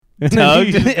No,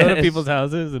 You just just go to people's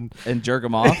houses and jerk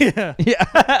them off. yeah.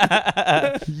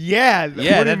 Yeah. Yeah, what do you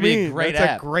that'd be a mean? great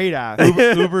That's app. a great app.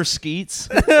 Uber Skeets.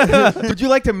 Would you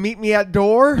like to meet me at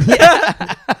door?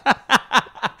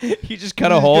 You just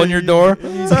cut a hole in your door.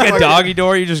 It's like a doggy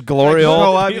door. You just glory You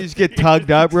hole. go up, you just get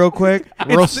tugged up real quick,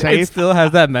 real It safe. still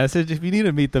has that message. If you need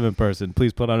to meet them in person,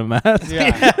 please put on a mask.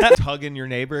 Yeah, tugging your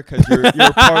neighbor because your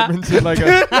apartment's in like a.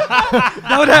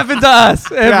 That would happen to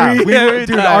us. Every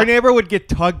Dude, time. our neighbor would get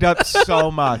tugged up so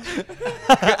much.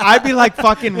 I'd be like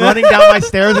fucking running down my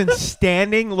stairs and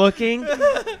standing, looking.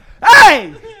 Hey,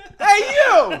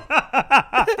 you!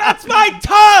 That's my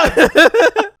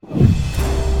tug.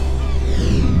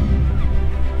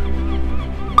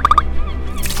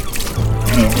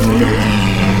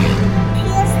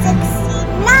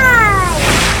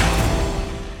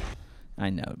 I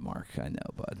know, Mark. I know,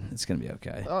 bud. It's gonna be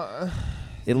okay.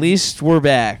 At least we're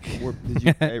back.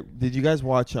 Did you guys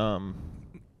watch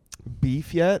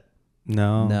Beef yet?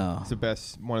 No. No.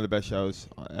 It's one of the best shows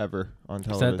ever on Is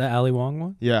television. that the Ali Wong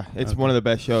one? Yeah, it's Okay. one of the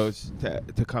best shows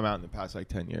to come out in the past like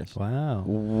 10 years. Wow.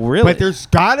 Really? But there's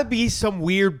got to be some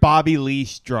weird Bobby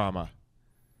Leash drama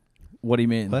What do you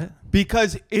mean? What?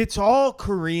 because it's all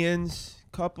Koreans,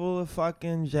 couple of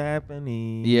fucking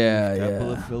Japanese, Yeah, couple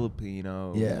yeah. of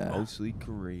Filipinos, Yeah. mostly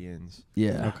Koreans.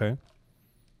 Yeah. Okay.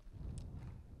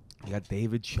 You got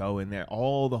David Cho in there,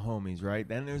 all the homies, right?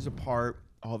 Then there's a part,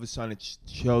 all of a sudden it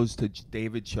shows to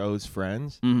David Cho's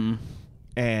friends, Mm-hmm.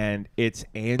 and it's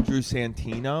Andrew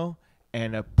Santino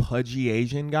and a pudgy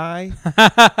Asian guy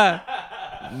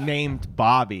named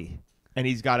Bobby. And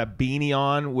he's got a beanie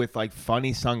on with like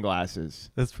funny sunglasses.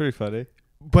 That's pretty funny.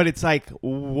 But it's like,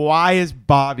 why is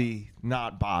Bobby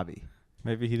not Bobby?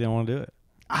 Maybe he didn't want to do it.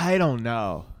 I don't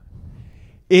know.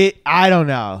 I don't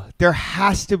know. There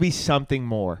has to be something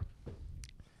more.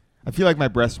 I feel like my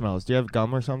breath smells. Do you have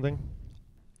gum or something?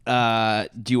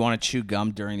 Do you want to chew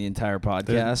gum during the entire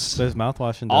podcast? There's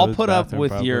mouthwash in I'll David's put up bathroom,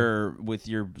 with probably.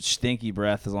 your stinky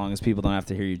breath as long as people don't have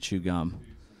to hear you chew gum.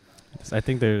 I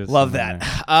think there's. Love something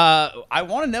that. there. I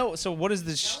want to know. So what is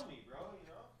this?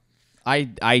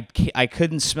 I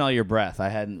couldn't smell your breath. I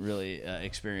hadn't really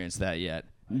experienced that yet.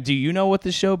 Do you know what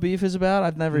the show Beef is about?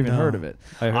 I've never even No. heard of it.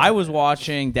 I was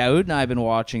watching, Daoud and I have been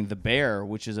watching The Bear,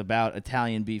 which is about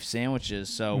Italian beef sandwiches.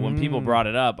 So when people brought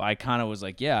it up, I kind of was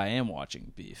like, yeah, I am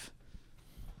watching Beef.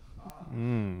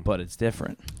 But it's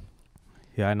different.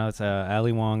 Yeah, I know it's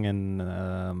Ali Wong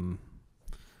and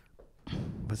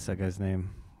what's that guy's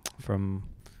name from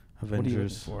What are you looking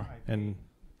Avengers for? and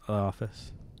The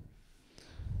Office?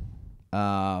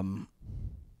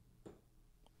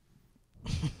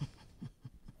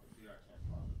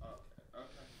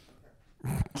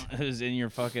 It was in your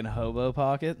fucking hobo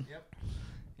pocket? Yep.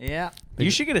 Yeah. You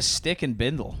should get a stick and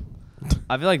bindle.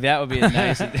 I feel like that would be a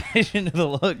nice addition to the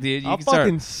look, dude. You I'll can start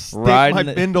fucking stick riding my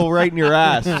the- bindle right in your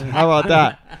ass. How about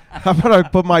that? How about I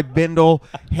put my bindle,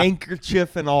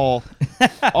 handkerchief, and all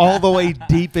the way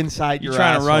deep inside You your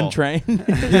trying asshole. to run train?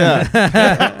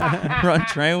 Yeah. Run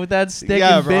train with that stick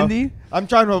Yeah, and bro. bindy? I'm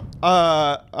trying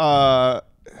to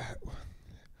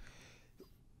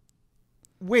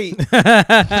wait.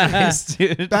 Yes,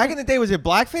 dude. Back in the day, was it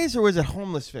blackface or was it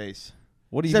homeless face?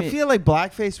 What do you Because I mean? feel like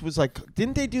blackface was like,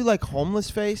 didn't they do like homeless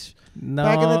face? No.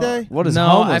 Back in the day? What is no,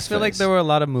 homeless I feel like face? there were a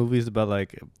lot of movies about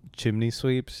like chimney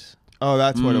sweeps Oh,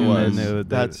 that's what it Mm. was. And then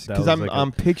That's that because was I'm like a-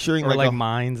 I'm picturing or like a,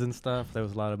 mines and stuff. There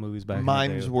was a lot of movies back in the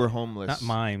mimes day. were homeless. Not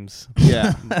mimes.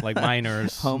 Yeah. Like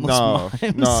miners. Homeless No,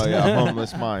 mimes. no, yeah,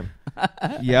 homeless mime.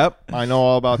 Yep, I know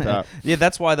all about that. Yeah,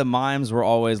 that's why the mimes were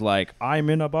always like, I'm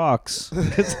in a box.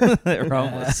 They're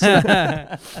homeless.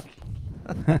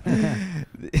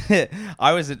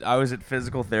 I was at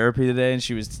physical therapy today, and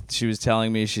she was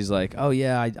telling me, she's like, oh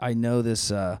yeah, I know this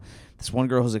this one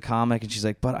girl who's a comic, and she's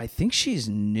like, but I think she's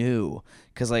new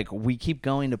because like we keep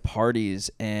going to parties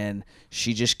and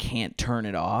she just can't turn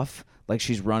it off. Like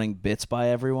she's running bits by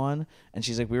everyone, and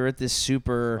she's like, we were at this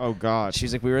super. Oh God.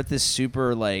 She's like, we were at this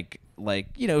super like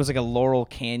you know, it was like a Laurel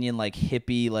Canyon like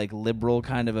hippie like liberal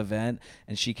kind of event,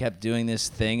 and she kept doing this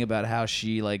thing about how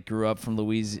she like grew up from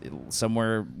Louisiana,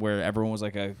 somewhere where everyone was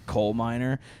like a coal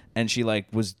miner, and she like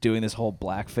was doing this whole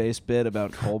blackface bit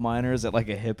about coal miners at like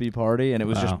a hippie party, and it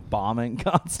was Wow. just bombing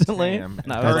constantly. Damn.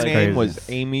 And I Her was That's like, name crazy. was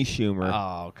Amy Schumer.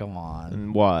 oh come on.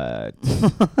 And what?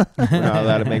 We're not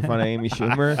allowed to make fun of Amy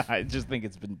Schumer. I just think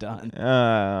it's been done.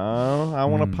 Oh, I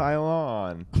want to pile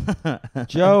on.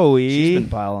 Joey. She's been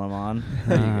piling them on.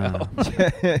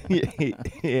 There you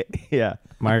go. Yeah.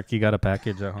 Mark, you got a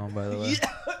package at home, by the way.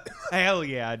 Hell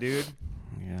yeah, dude.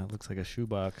 Yeah, it looks like a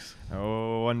shoebox.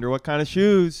 Oh, wonder what kind of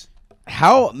shoes.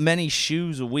 How many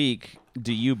shoes a week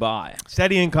do you buy?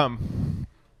 Steady income.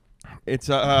 It's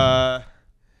it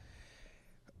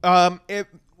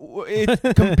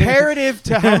comparative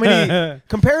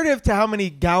to how many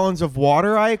gallons of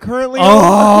water I currently own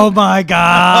Oh my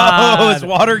God! Oh, is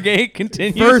Watergate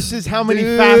continues? versus how many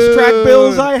Dude. fast track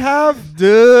bills I have.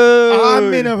 Dude,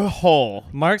 I'm in a hole.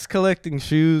 Mark's collecting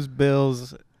shoes,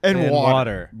 bills, And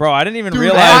water. Bro, I didn't even Dude,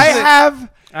 realize.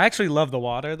 I actually love the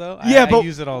water though. Yeah, I but-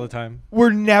 use it all the time. we're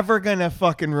never gonna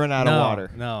fucking run out of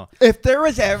water. No. If there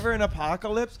was ever an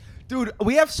apocalypse, dude,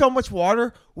 we have so much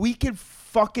water, we could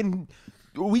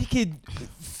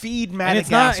feed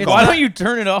Madagascar. Why don't you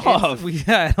turn it off? I thought I he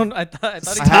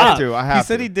have did. to. I have He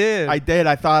said to. he did. I did.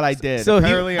 I thought I did. So he-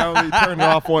 Apparently, I only turned it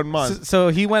off 1 month. So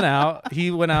he went out. He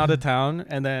went out of town,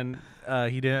 and then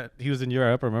he was in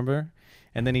Europe. Remember?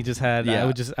 And then he just had.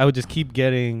 Yeah. I would just keep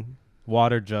getting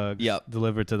water jugs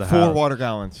delivered to the 4 house. water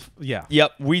gallons. Yeah.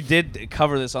 Yep, we did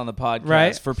cover this on the podcast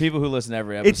Right. for people who listen to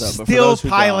every episode. It's but for still those who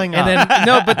piling don't- up. And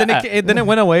then but then it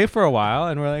went away for a while,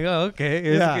 and we're like, oh,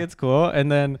 okay, Yeah. it's cool. And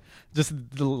then just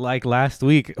like last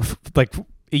week, like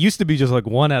it used to be just like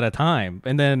one at a time,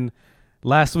 and then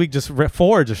last week just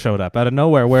 4 just showed up out of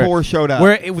nowhere. Where 4 showed up.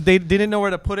 Where they didn't know where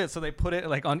to put it, so they put it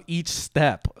like on each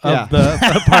step Yeah. of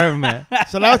the apartment.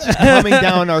 So now it's just coming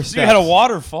down our steps. You had a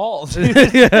waterfall.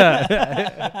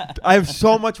 Yeah, I have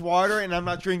so much water, and I'm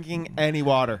not drinking any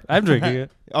water. I'm drinking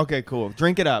it. Okay, cool.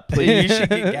 Drink it up, please. You should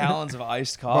get gallons of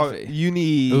iced coffee. You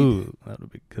need. Ooh,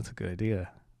 that's a good idea.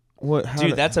 What, how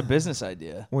Dude, do- that's a business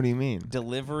idea. What do you mean?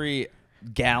 Delivery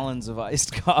gallons of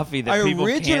iced coffee that I people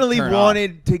originally can't turn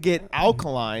wanted to get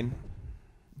alkaline,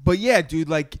 but yeah,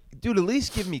 dude, at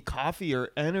least give me coffee or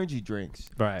energy drinks.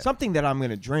 Right. Something that I'm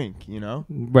going to drink, you know?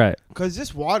 Right. Because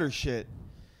this water shit,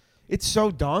 it's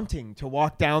so daunting to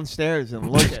walk downstairs and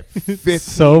look at 15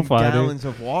 so funny. gallons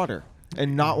of water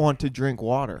and not want to drink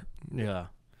water. Yeah.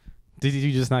 Did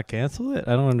you just not cancel it?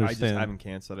 I don't I understand. just haven't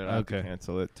canceled it. I have to Okay.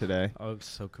 cancel it today. I was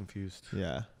so confused.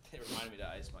 Yeah. off. It reminded me to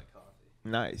ice my coffee.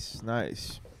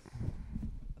 Nice.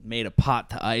 Made a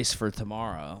pot to ice for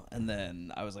tomorrow, and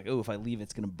then I was like, oh, if I leave,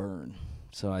 it's gonna burn.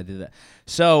 So I did that.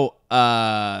 So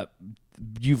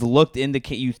you've looked into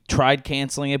you tried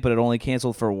canceling it, but it only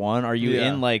canceled for one. Are you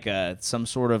Yeah. in like some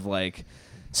sort of like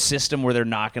system where they're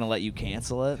not gonna let you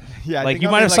cancel it? Yeah, I like think you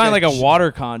I'm might in have signed like a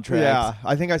water contract. Yeah,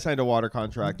 I think I signed a water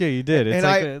contract. Yeah, you did. It's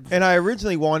and I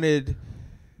originally wanted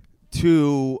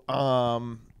to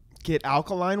get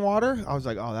alkaline water. I was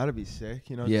like, oh, that'd be sick.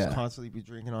 You know, Yeah. just constantly be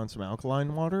drinking on some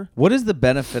alkaline water. What is the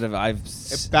benefit of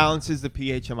It balances the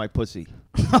pH of my pussy.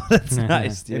 That's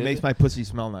nice, dude. It makes my pussy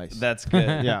smell nice. That's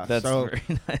good. Yeah, that's so very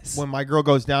nice. when my girl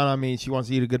goes down on me and she wants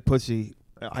to eat a good pussy,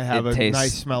 I have It a tastes-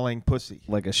 nice smelling pussy.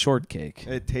 Like a shortcake.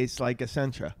 It tastes like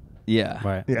Essentia. Yeah,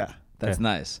 right. Yeah. that's Okay.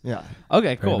 nice. Yeah.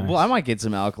 Okay, cool. nice. Well, I might get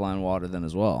some alkaline water then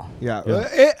as well. Yeah.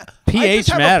 Yeah. I pH just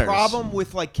have matters. a problem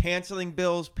with like canceling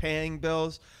bills, paying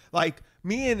bills. Like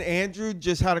me and Andrew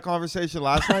just had a conversation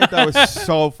last night that was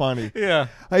so funny. Yeah.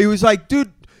 He was like,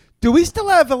 dude, do we still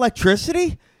have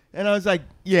electricity? And I was like,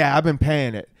 yeah, I've been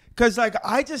paying it. Because like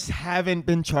I just haven't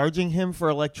been charging him for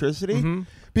electricity Mm-hmm.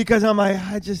 because I'm like,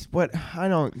 I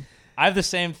don't. I have the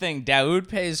same thing. Daoud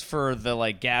pays for the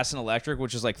like gas and electric,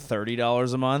 which is like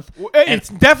 $30 a month. It's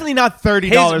definitely not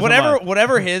 $30 a month.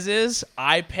 Whatever his is,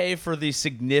 I pay for the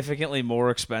significantly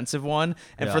more expensive one.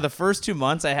 And Yeah. for the first 2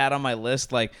 months, I had on my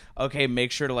list like, okay,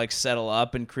 make sure to like settle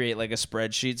up and create like a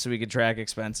spreadsheet so we could track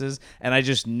expenses. And I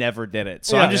just never did it.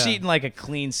 So Yeah. I'm just Yeah. eating like a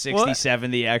clean 60, Well,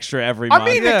 70 extra every month. I'm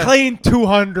eating Yeah. a clean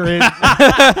 200.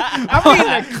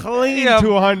 I'm eating a clean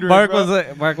 200. Mark bro.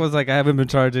 was like, I haven't been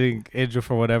charging Andrew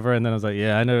for whatever, and then I was like,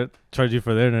 yeah, I never charge you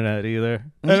for the internet either.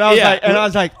 And I was Yeah.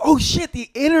 like, oh shit, the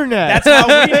internet. That's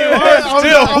how we do I ours was too.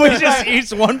 like- We just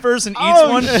each one person eats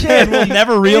Oh, one, shit. and we'll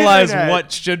never realize Internet.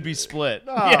 what should be split.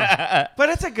 Oh. Yeah, But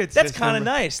it's a good that's system. kind of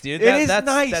nice, dude. It is that's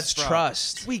nice. That's bro.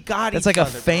 trust. We got That's each like a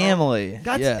other, bro. family.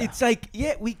 That's yeah. it's like,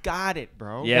 yeah, we got it,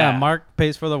 bro. Yeah. Yeah, Mark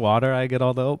pays for the water. I get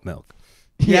all the oat milk.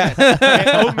 Yes.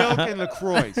 And oat milk and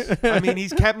LaCroix. I mean,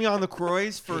 he's kept me on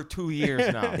LaCroix for 2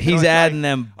 years now. So He's it's adding like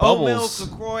them oat milk, bubbles.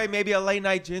 LaCroix, maybe a late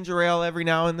night ginger ale every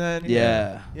now and then.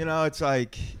 Yeah. You know, it's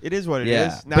like it is what it is.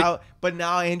 Yeah. Now, but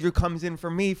now Andrew comes in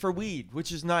for me for weed,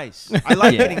 which is nice. I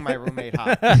like Yeah. getting my roommate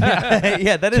high.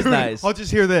 Yeah, that is Dude, nice. I'll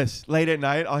just hear this late at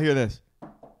night. I'll hear this,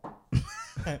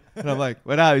 and I'm like,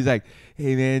 "What up?" He's like,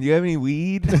 "Hey man, do you have any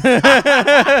weed?" I'm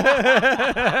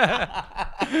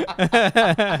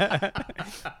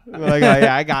like, "Oh,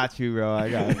 yeah, I got you, bro. I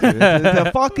got you." It's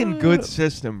a fucking good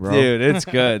system, bro. Dude, it's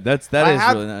good. That I is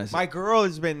have- really nice. My girl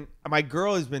has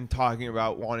been talking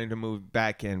about wanting to move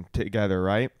back in together,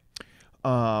 right?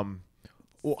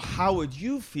 Well, how would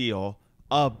you feel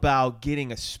about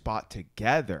getting a spot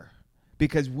together?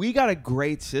 because we got a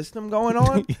great system going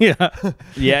on. Yeah.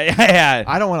 Yeah.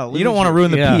 I don't want to lose You don't want to you.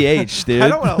 ruin the Yeah. pH, dude. I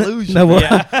don't want to lose you. No,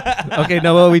 okay.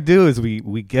 No, what we do is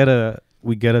we get a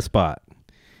spot,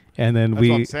 and then That's we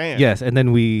what I'm saying. yes, and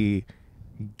then we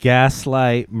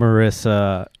gaslight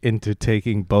Marissa into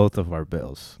taking both of our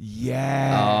bills.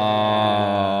 Yeah.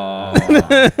 Oh.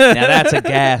 Now that's a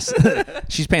gas.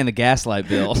 She's paying the gaslight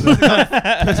bill.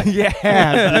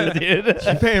 Yeah, Dude.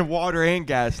 she's paying water and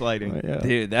gaslighting. Yeah.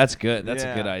 Dude, that's good. That's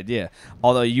a good Yeah. idea.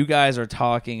 Although you guys are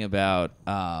talking about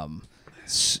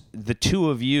the two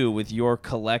of you with your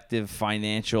collective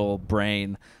financial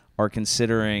brain are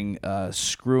considering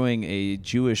screwing a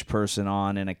Jewish person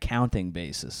on an accounting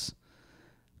basis.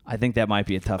 I think that might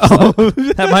be a tough sled.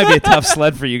 That might be a tough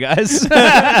sled for you guys. What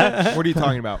are you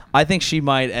talking about? I think she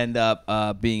might end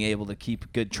up being able to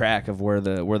keep good track of where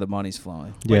the money's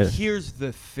flowing. Yeah. But here's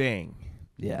the thing.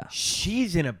 Yeah.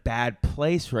 She's in a bad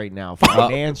place right now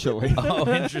financially. Oh,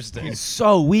 interesting.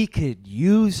 So we could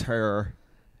use her.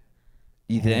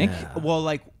 You think? Well,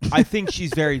 like, I think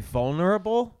she's very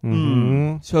vulnerable.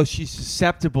 Mhm. So she's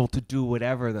susceptible to do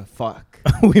whatever the fuck.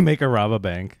 We make her rob a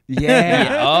bank.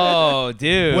 Yeah. Oh,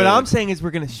 dude. What I'm saying is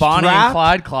we're going to Bonnie strap.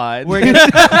 and Clyde. We're gonna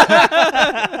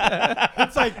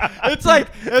it's like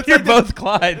You're the- both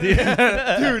Clyde, dude.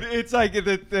 dude. It's like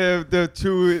the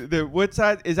two what's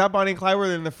that? Is that Bonnie and Clyde where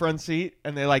they're in the front seat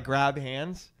and they like grab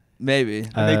hands Maybe.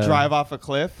 and they drive off a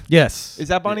cliff? Yes. Is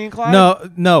that Bonnie and Clyde? No,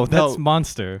 that's No.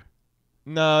 Monster.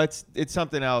 No, it's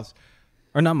something else.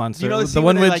 Or not Monster. You know the the scene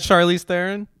one where they, with like- Charlize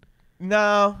Theron?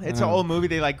 No, it's an Oh. old movie.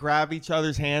 They like grab each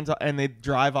other's hands and they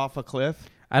drive off a cliff.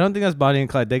 I don't think that's Bonnie and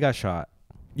Clyde. They got shot.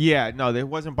 Yeah, no, it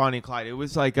wasn't Bonnie and Clyde. It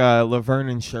was like Laverne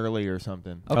and Shirley or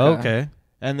something. Okay.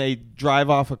 And they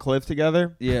drive off a cliff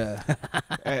together. Yeah.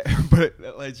 But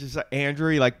it's just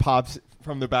Andrew, he like pops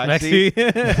from the back Next seat. scene.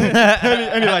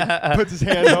 and he like puts his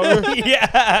hand over.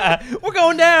 Yeah. We're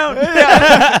going down.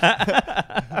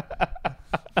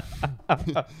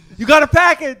 You got a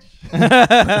package.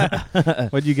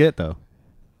 What'd you get though?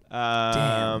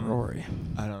 Damn, Rory.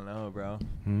 I don't know, bro.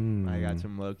 I got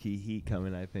some low key heat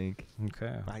coming. I think.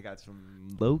 Okay. I got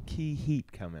some low key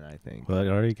heat coming. I think. Well, it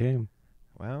already came.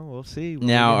 Well, we'll see. when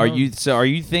Now, we get are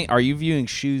home. you viewing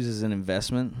shoes as an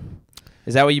investment?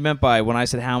 Is that what you meant by when I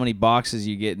said how many boxes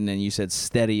you getting and you said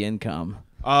steady income?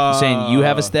 You're saying you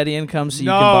have a steady income so you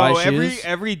can buy shoes?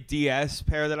 every DS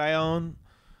pair that I own,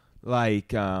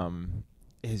 like,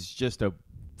 is just a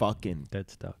fucking Dead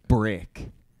stuck. brick.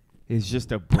 It's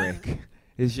just a brick.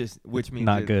 It's just, which means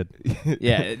Not good.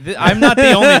 Yeah, I'm not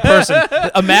the only person.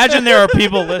 Imagine there are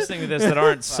people listening to this that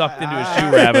aren't sucked into a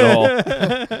shoe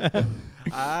rabbit hole.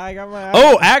 I got my.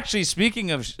 Oh, actually, speaking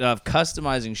of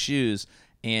customizing shoes,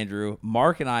 Andrew,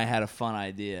 Mark and I had a fun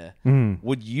idea.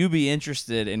 Would you be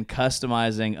interested in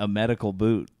customizing a medical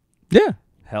boot? Yeah.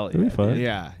 Hell yeah. That'd be fun.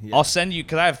 Yeah. I'll send you,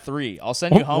 because I have 3. I'll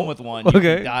send you home with one. You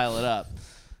Okay. can dial it up.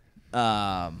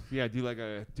 Yeah. Do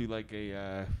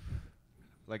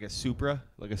like a Supra,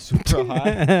 like a Supra high.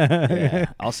 Yeah,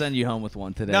 I'll send you home with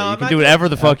one today. No, You I'm can not do gonna- whatever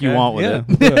the fuck you Okay. want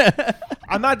with Yeah. it.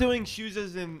 I'm not doing shoes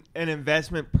as an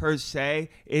investment per se.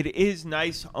 It is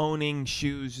nice owning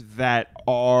shoes that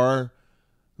are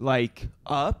like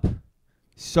up.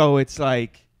 So it's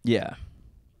like, Yeah.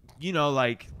 you know,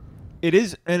 like it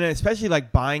is, and especially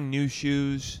like buying new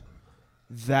shoes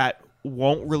that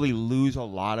won't really lose a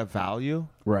lot of value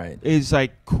Right. is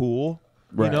like cool,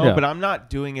 Right. you know, Yeah. but I'm not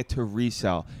doing it to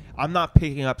resell. I'm not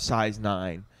picking up size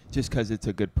 9 just because it's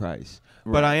a good price.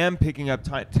 Right. But I am picking up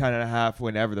 10 and a half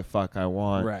whenever the fuck I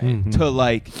want. Right. Mhm. To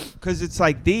like, because it's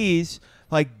like these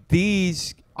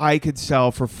I could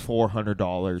sell for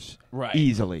 $400 Right.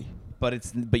 easily.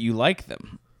 But you like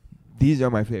them. These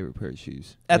are my favorite pair of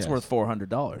shoes. That's Yes. worth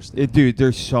 $400. Dude,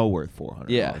 they're so worth $400.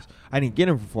 Yeah. I didn't get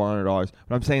them for $400,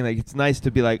 but I'm saying like it's nice to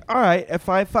be like, all right, if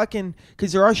I fucking,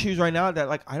 because there are shoes right now that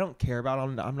like I don't care about,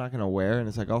 I'm not gonna wear, and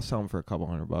it's like I'll sell them for a couple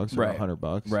 $100 or Right.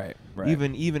 $100. Right.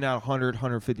 Even at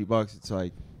 $100-$150, it's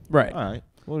like, Right. all right,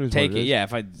 well, it is Take what it. is. Yeah.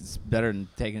 It's better than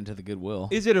taking it to the Goodwill.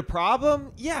 Is it a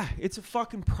problem? Yeah, it's a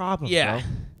fucking problem. Yeah. bro.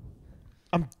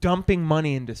 I'm dumping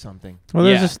money into something. Well,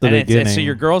 that's just the and beginning. so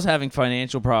your girl's having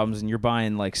financial problems, and you're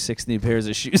buying like 6 new pairs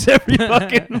of shoes every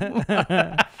fucking.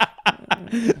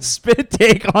 Spit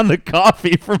take on the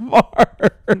coffee from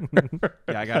Mark.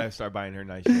 Yeah, I gotta start buying her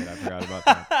nice shit. I forgot about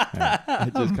that. I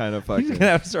just kind of You're fucking.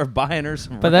 gonna have to start buying her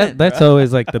some. But rent, that's bro.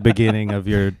 always like the beginning of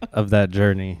that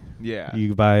journey. Yeah.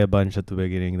 You buy a bunch at the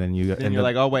beginning, then you and you're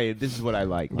like, oh wait, this is what I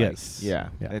like. Yes. Yeah.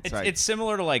 Yeah. It's It's, like, it's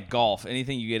similar to like golf.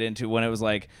 Anything you get into, when it was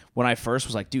like when I first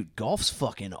was like, dude, golf's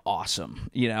fucking awesome,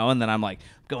 you know. And then I'm like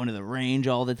going to the range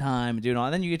all the time, doing all.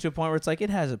 And then you get to a point where it's like it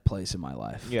has a place in my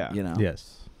life. Yeah. you know.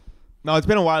 yes. No, it's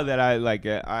been a while that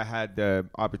I had the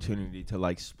opportunity to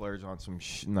like splurge on some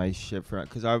nice shit for,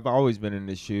 because I've always been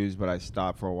into shoes, but I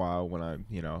stopped for a while when I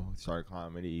started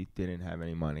comedy, didn't have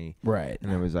any money, Right.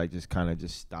 and it was like just kind of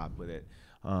just stopped with it.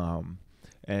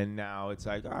 And now it's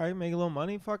like, all right, make a little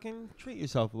money, fucking treat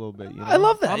yourself a little bit. You know? I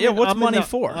love that. What's money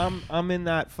for? I'm in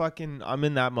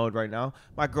that mode right now.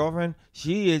 My girlfriend,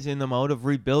 she is in the mode of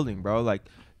rebuilding, bro. Like,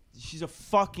 she's a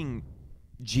fucking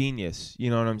genius.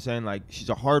 You know what I'm saying? Like, she's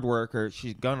a hard worker.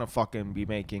 She's gonna fucking be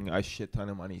making a shit ton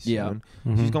of money soon.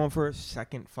 Yeah. She's going for her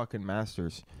second fucking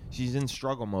master's. She's in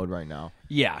struggle mode right now.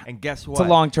 Yeah. And guess what? It's a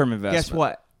long-term investment. Guess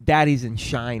what? Daddy's in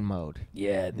shine mode.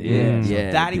 Yeah, dude. Mm.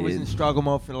 Yeah, Daddy dude. was in struggle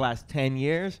mode for the last 10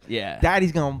 years. Yeah.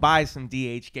 Daddy's gonna buy some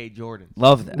DHK Jordans.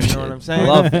 Love that. You know shit. what I'm saying?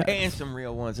 Love that. And some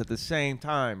real ones at the same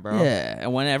time, bro. Yeah,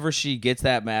 and whenever she gets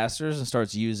that master's and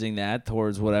starts using that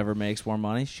towards whatever makes more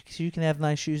money, she can have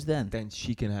nice shoes then. Then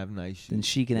she can have nice shoes. Then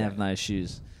she can have nice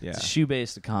shoes. Yeah. It's a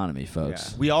shoe-based economy,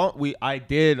 folks. I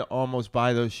did almost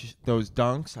buy those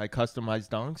dunks. I customized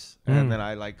dunks, and then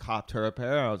I like hopped her a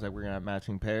pair. I was like, we're gonna have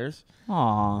matching pairs.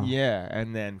 Aw. Yeah,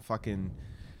 and then fucking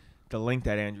the link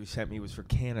that Andrew sent me was for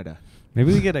Canada.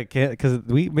 Maybe we get a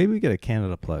maybe we get a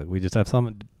Canada plug. We just have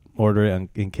someone order it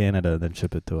in Canada, then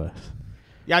ship it to us.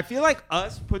 Yeah, I feel like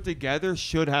us put together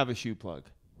should have a shoe plug.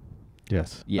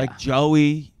 Yes. Yeah. Like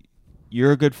Joey,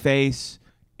 you're a good face.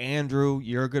 Andrew,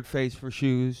 you're a good face for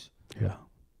shoes. Yeah.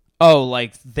 Oh,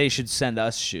 like they should send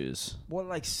us shoes. Well,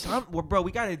 bro,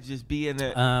 we gotta just be in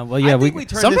it. Well, yeah, I think we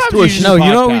turn sometimes this to you a just- shoe No,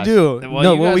 you know what we podcast. do. Well,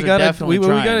 No, you what guys we are gotta definitely what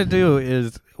we trying. gotta do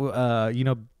is, I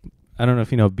don't know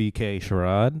if you know BK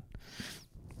Sherrod.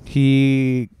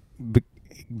 He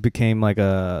became like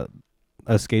a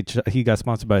skate shop. He got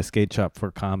sponsored by a skate shop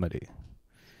for comedy.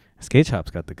 Skate shop's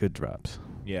got the good drops,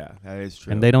 Yeah, that is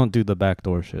true. and they don't do the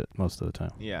backdoor shit most of the time.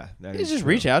 Yeah, that You is just true.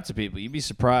 reach out to people. You'd be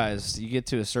surprised. You get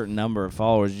to a certain number of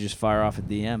followers, you just fire off a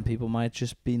DM. People might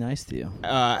just be nice to you.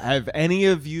 Have any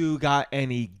of you got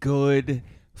any good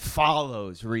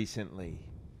follows recently?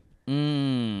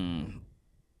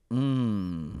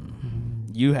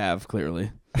 You have,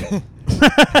 clearly.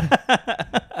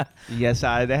 Yes,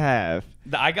 I have.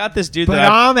 I got this dude But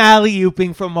that I'm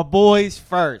alley-ooping from my boys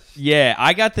first. Yeah,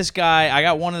 I got this guy. I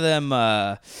got one of them,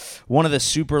 one of the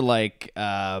super like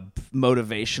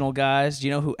motivational guys. Do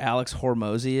you know who Alex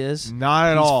Hormozy is? Not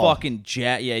at He's all. fucking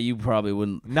jacked. Yeah, you probably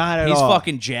wouldn't. Not at He's all.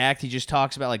 fucking jacked. He just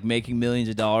talks about like making millions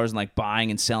of dollars and like buying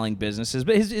and selling businesses.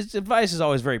 But his advice is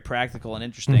always very practical and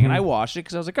interesting. And I watched it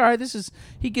because I was like, all right,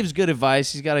 he gives good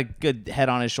advice. He's got a good head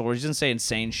on his shoulders. He doesn't say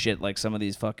insane shit like some of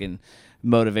these fucking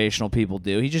motivational people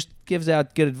do. He just gives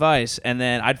out good advice. And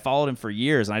then I'd followed him for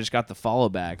years, and I just got the follow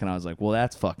back, and I was like, well,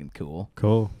 that's fucking cool.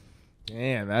 Cool.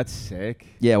 Damn, that's sick.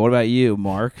 Yeah, what about you,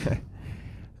 Mark?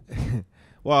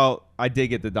 Well, I did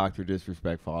get the Dr.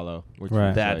 Disrespect follow, which Right.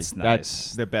 was That's like, nice.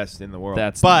 That's the best in the world.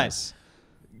 That's but, nice.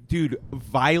 dude,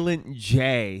 Violent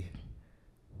J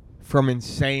from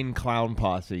Insane Clown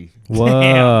Posse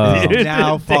Whoa. dude.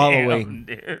 now Damn, following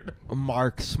dude.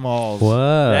 Mark Smalls. What?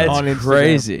 That's on Instagram.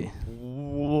 crazy.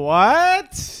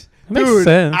 What? Makes Dude,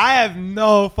 sense. I have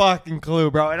no fucking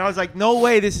clue, bro. And I was like, no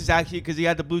way this is actually, because he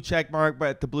had the blue check mark,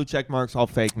 but the blue check mark's all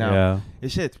fake now. Yeah.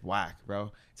 This shit's whack,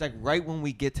 bro. It's like right when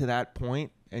we get to that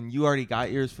point and you already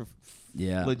got yours for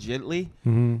Yeah. legitly,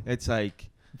 it's like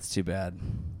It's too bad.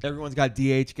 everyone's got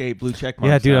DHgate blue check marks.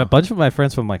 Yeah, dude. now. A bunch of my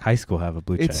friends from like high school have a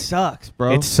blue It check. sucks,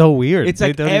 bro. It's so weird. It's They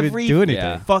like don't every even do anything.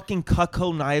 Yeah. fucking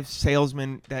Cutco knife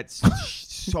salesman that's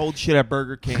sold shit at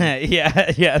Burger King yeah.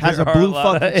 has a there are blue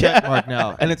lot of- fucking check mark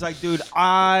now. And it's like, dude,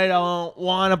 I don't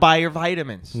want to buy your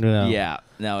vitamins. No. Yeah.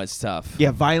 No, it's tough. Yeah,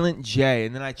 Violent J.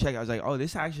 And then I check. I was like, oh,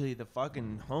 this is actually the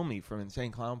fucking homie from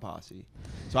Insane Clown Posse.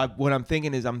 So what I'm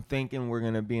thinking is we're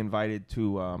going to be invited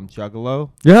to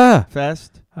Juggalo Yeah.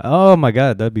 Fest. Oh my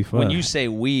God, that'd be fun. When you say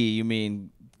we, you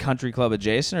mean Country Club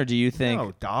adjacent, or do you think?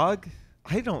 No, dog.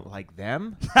 I don't like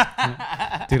them.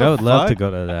 dude, I would love to fuck?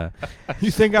 go to that. You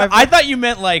think I thought you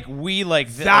meant like we like.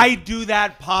 I do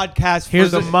that podcast for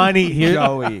Here's the the- money, here-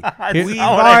 Joey. Here's- We've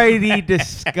already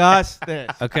discussed this.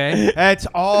 Okay. It's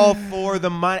all for the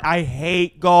money. I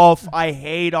hate golf. I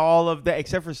hate all of that,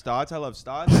 except for Stotts. I love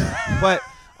Stotts. But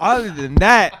other than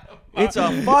that, it's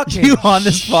a fucking You on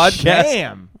this podcast?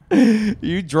 sham.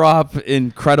 You drop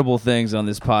incredible things on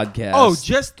this podcast. Oh,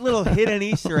 just little hidden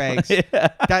Easter eggs.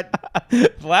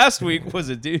 That last week was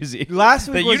a doozy. Last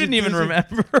week that you was a didn't even doozy.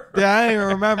 remember. that I don't even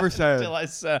remember Until saying. I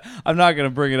said, I'm not going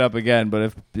to bring it up again, but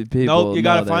if people Nope, you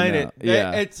gotta know, they find know. it.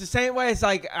 Yeah. It's the same way. It's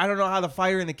like I don't know how the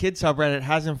Fire in the Kids subreddit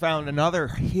hasn't found another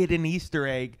hidden Easter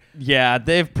egg. Yeah,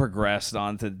 they've progressed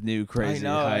onto new crazy I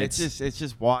know. heights. It's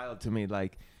just wild to me.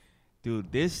 Like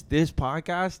Dude, this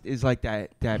podcast is like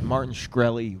that Martin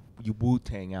Shkreli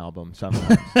Wu-Tang album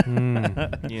sometimes.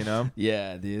 You know?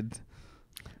 Yeah, dude.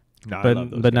 No, I love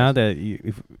those But now guys.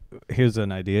 that here's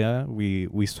an idea, we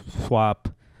swap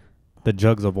the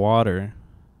jugs of water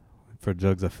for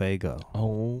jugs of Faygo.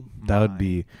 Oh, That would my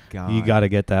be God. you got to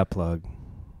get that plug.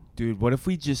 Dude, what if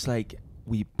we just like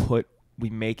we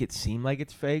make it seem like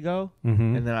it's Faygo,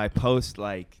 Mm-hmm. and then I post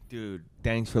like, dude,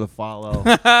 thanks for the follow.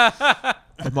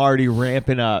 I'm already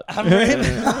ramping up. I'm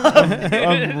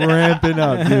ramping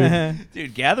up, dude.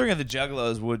 Dude, Gathering of the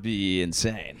Juggalos would be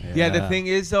insane. Yeah, the thing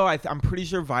is though, I'm pretty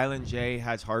sure Violent J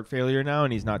has heart failure now,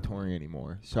 and he's not touring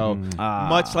anymore. So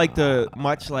much like the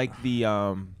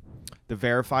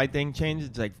verified thing changed.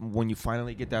 It's like when you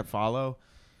finally get that follow,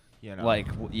 you know,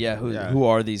 Who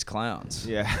are these clowns?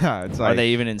 yeah, it's like Are they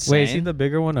even insane? Wait, is he the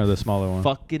bigger one or the smaller one?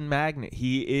 fucking magnet.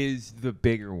 He is the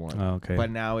bigger one. Oh, okay. But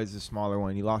now is the smaller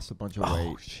one. He lost a bunch of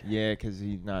weight. shit. Yeah, because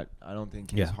he's not. I don't think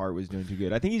his Yeah. heart was doing too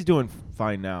good. I think he's doing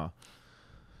fine now.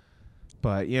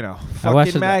 But you know, I watched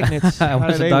fucking magnets. I how do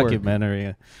watched a they work?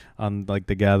 documentary on like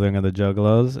the Gathering of the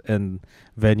Juggalos, and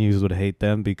venues would hate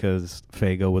them because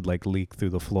Faygo would like leak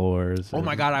through the floors. Oh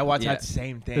my and- god, I watched Yeah. that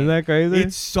same thing. Isn't that crazy?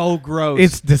 It's so gross.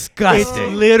 It's It's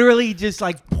disgusting. literally just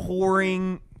like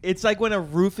pouring. It's like when a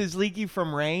roof is leaky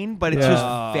from rain, but it's Yeah.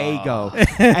 just Faygo,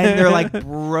 and they're like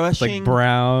brushing. like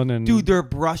brown and Dude, they're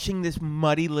brushing this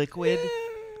muddy liquid.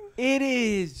 It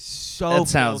is so. that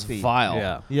sounds filthy. vile.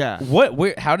 yeah.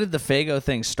 Yeah. How did the Faygo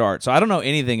thing start? So I don't know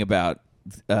anything about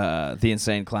the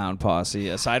Insane Clown Posse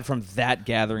aside from that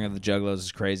Gathering of the Juggalos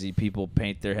is crazy. People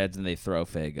paint their heads and they throw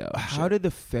Faygo. How did the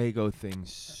Faygo thing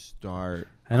start?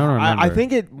 I don't remember. I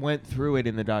think it went through it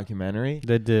in the documentary.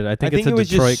 they did. I think I it's think a it was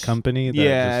Detroit just- company. That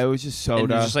Yeah, it just, was just And it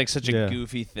soda. was just like such a Yeah.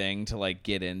 goofy thing to like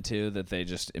get into that they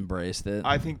just embraced it.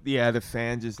 I think the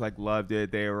fans just like loved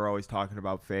it. They were always talking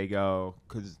about Faygo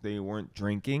because they weren't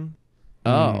drinking.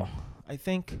 oh. I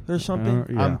think or something.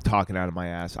 yeah. I'm talking out of my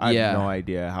ass. I Yeah. have no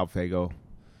idea how Faygo.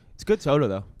 It's good soda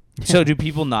though. So do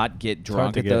people not get hard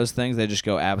drunk to at get. those things? They just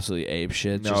go absolutely ape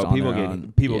shit. just No, on people their get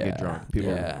own? people Yeah, get drunk.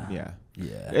 People, yeah. yeah.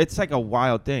 Yeah. It's like a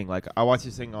wild thing. Like I watched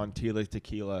this thing on Tila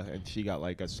Tequila, and she got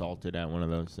like assaulted at one of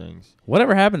those things.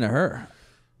 Whatever happened to her?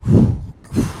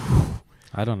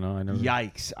 I don't know. I never.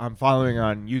 Yikes! I'm following her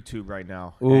on YouTube right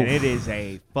now, Oof. and it is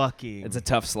a fucking. It's a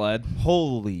tough sled.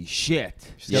 holy shit.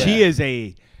 Yeah. She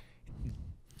is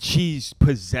she's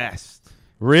possessed.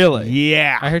 Really?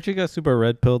 Yeah. I heard she got super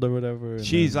red pilled or whatever. and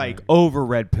She's then, like over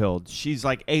red pilled. She's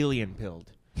like alien pilled.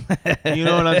 You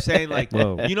know what I'm saying? Like,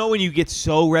 Whoa. you know when you get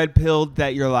so red pilled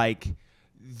that you're like,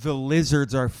 the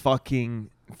lizards are fucking.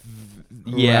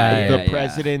 Yeah, the yeah,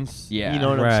 presidents. yeah. You know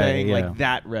what I'm Right, saying? yeah. Like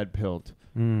that red pilled.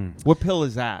 Mm, What pill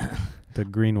is that? the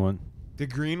green one. The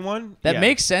green one? That Yeah.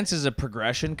 makes sense as a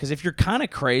progression because if you're kind of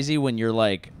crazy when you're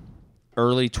like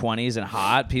early 20s and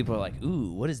hot, people are like,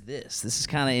 ooh, what is this? This is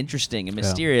kind of interesting and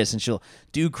mysterious. And she'll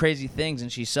do crazy things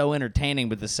and she's so entertaining.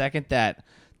 But the second that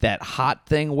hot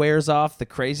thing wears off, the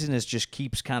craziness just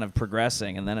keeps kind of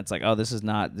progressing. And then it's like, oh, this is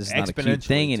not a cute Exponentially,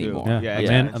 thing too. anymore. Yeah. Yeah,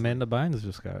 Amanda, exponentially. Amanda Bynes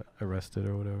just got arrested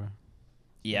or whatever.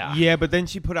 Yeah. Yeah, but then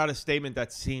she put out a statement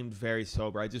that seemed very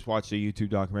sober. I just watched a YouTube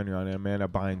documentary on Amanda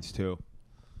Bynes too.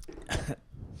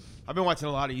 I've been watching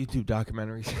a lot of YouTube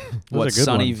documentaries. What, Those are good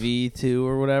Sunny ones. V2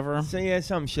 or whatever? So yeah,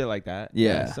 some shit like that.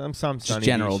 Yeah. some Just Sunny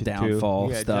general shit, too.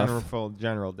 downfall yeah, stuff.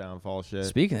 General downfall shit.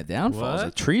 Speaking of downfalls, a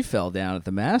What? tree fell down at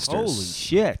the Masters. Holy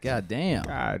shit! God damn.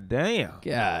 God damn!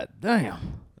 God damn.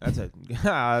 That's a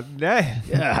god damn.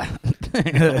 Yeah. What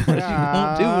you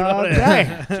gonna do with all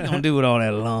that? What you gonna do with all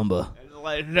that lumber?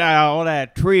 Like all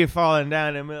that tree falling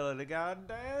down in the middle of the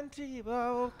goddamn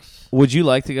T-box. Would you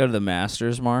like to go to the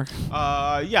Masters, Mark?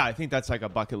 Yeah, I think that's like a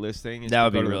bucket list thing. is That to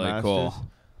would go be to the really Masters. cool.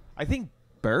 I think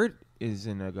Bert is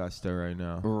in Augusta right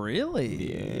now.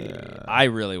 Really? Yeah. I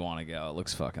really want to go. It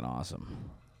looks fucking awesome.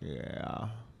 Yeah,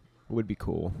 would be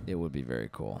cool. It would be very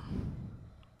cool.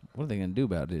 What are they gonna do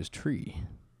about his tree?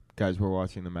 Guys, we're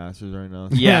watching the Masters right now.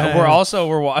 Yeah,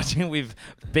 we're watching. We've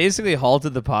basically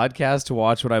halted the podcast to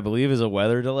watch what I believe is a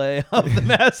weather delay of the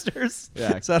Masters.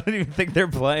 Yeah. So I don't even think they're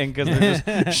playing because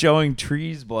they're just showing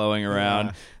trees blowing around.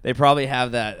 Yeah. They probably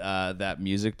have that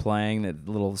music playing, that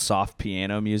little soft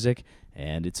piano music.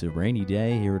 And it's a rainy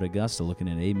day here at Augusta, looking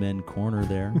at Amen Corner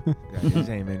there. That is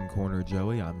Amen Corner,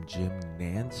 Joey. I'm Jim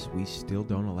Nance. We still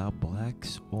don't allow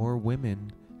blacks or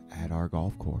women at our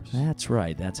golf course. That's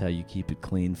right. That's how you keep it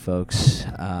clean, folks.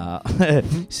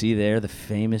 See there, the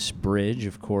famous bridge.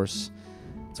 Of course,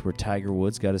 it's where Tiger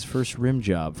Woods got his first rim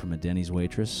job from a Denny's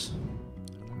waitress.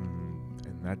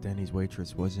 And that Denny's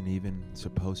waitress wasn't even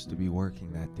supposed to be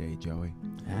working that day, Joey.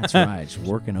 That's right. Just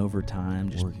working overtime.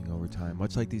 Just Working overtime,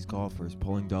 much like these golfers,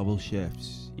 pulling double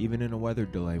shifts, even in a weather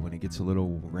delay when it gets a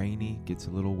little rainy, gets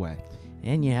a little wet.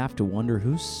 And you have to wonder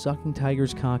who's sucking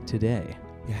Tiger's cock today.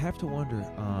 You have to wonder,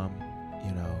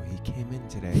 he came in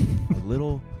today a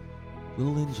little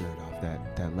injured off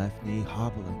that left knee,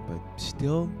 hobbling, but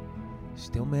still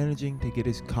managing to get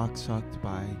his cock sucked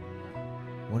by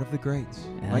one of the greats,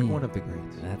 one of the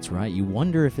greats. That's right. You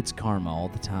wonder if it's karma all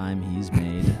the time he's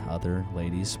made other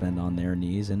ladies spend on their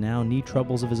knees, and now knee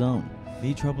troubles of his own.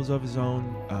 Knee troubles of his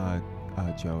own,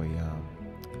 Joey.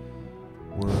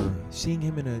 We're seeing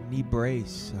him in a knee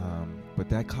brace, but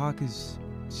that cock is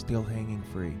still hanging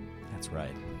free. That's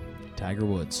right. Tiger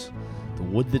Woods. The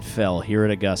wood that fell here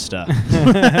at Augusta.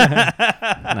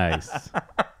 Nice.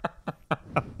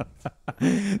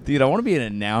 Dude, I want to be an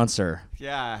announcer.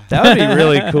 Yeah. That would be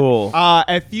really cool.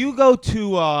 If you go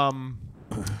to,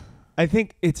 I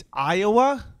think it's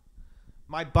Iowa.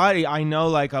 My buddy, I know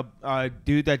like a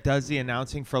dude that does the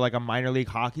announcing for like a minor league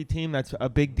hockey team. That's a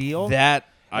big deal. That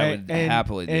I would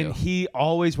happily do. And he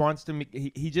always wants to.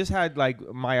 He just had like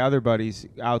my other buddies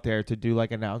out there to do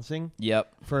like announcing.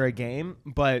 Yep. For a game,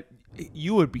 but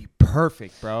you would be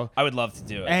perfect, bro. I would love to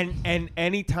do it. And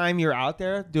anytime you're out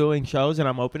there doing shows, and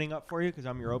I'm opening up for you because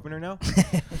I'm your opener now,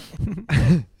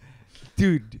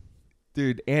 dude,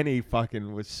 Annie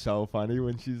fucking was so funny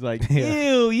when she's like,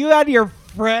 "Ew, you had your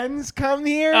friends come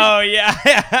here? Oh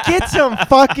yeah, Get some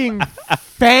fucking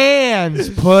fans,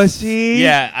 pussy."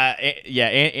 Yeah,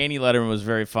 Annie Letterman was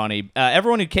very funny.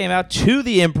 Everyone who came out to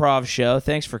the improv show,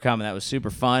 thanks for coming. That was super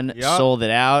fun. Yep. Sold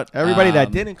it out. Everybody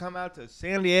that didn't come out to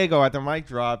San Diego at the mic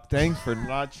drop, thanks for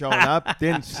not showing up.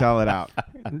 Didn't sell it out.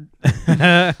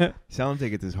 Selling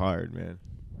tickets is hard, man.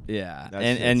 Yeah, That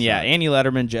and shit yeah, sucked. Annie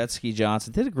Letterman, Jet Ski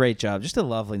Johnson did a great job. Just a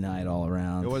lovely night all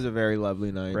around. It was a very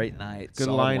lovely night. great night. Good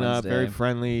Solid lineup, Wednesday. very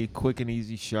friendly, quick and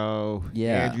easy show.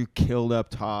 Yeah. Andrew killed up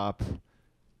top.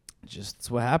 Just that's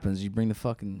what happens. You bring the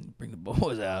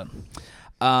boys out.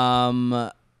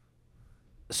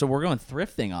 So we're going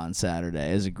thrifting on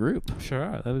Saturday as a group.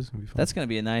 Sure, that was gonna be fun. That's gonna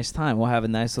be a nice time. We'll have a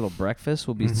nice little breakfast.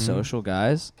 We'll be Mhm. social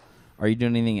guys. Are you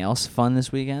doing anything else fun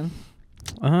this weekend?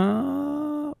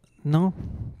 No,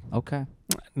 Okay.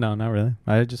 not really.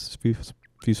 I had just a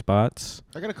few spots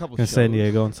I got a couple in shows. San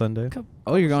Diego on Sunday.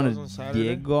 Oh, you're going shows on to Saturday?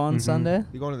 Diego on Mhm. Sunday?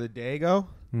 You going to the Dago?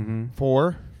 Mm-hmm.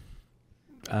 For?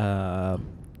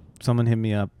 Someone hit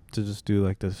me up to just do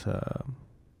like this,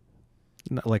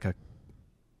 not like a.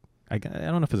 I don't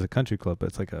know if it's a country club, but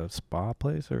it's like a spa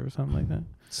place or something like that.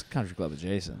 It's Country Club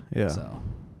adjacent. Yeah. So.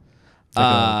 It's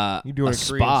like You doing a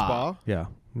Korean spa? Yeah.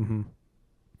 Mm-hmm.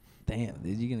 Damn,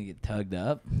 dude, you gonna get tugged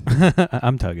up?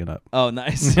 I'm tugging up. Oh,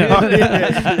 nice.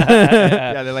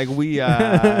 Yeah, they're like, we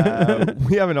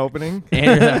have an opening.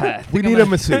 Andrew, We need a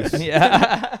masseuse.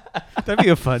 Yeah. That'd be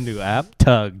a fun new app.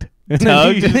 Tugged.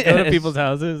 Tugged? You just go to people's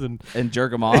houses and And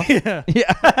jerk them off. yeah.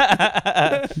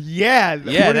 Yeah. Yeah, Yeah, what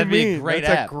do you that'd be a mean? great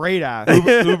That's app. a great app.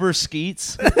 Uber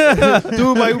Skeets.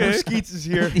 Dude, my Uber Skeets is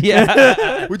here.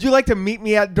 Yeah. Would you like to meet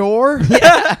me at door?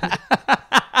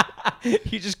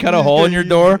 You just cut a hole in your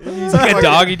door. It's like a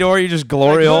doggy door. You just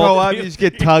glory Go hole. up, you just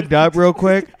get tugged up real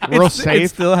quick, real It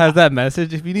safe. still has that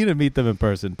message. If you need to meet them in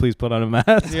person, please put on a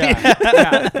mask.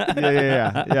 Yeah.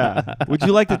 Would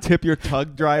you like to tip your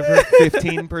tug driver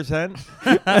 15%?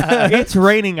 It's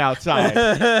raining outside.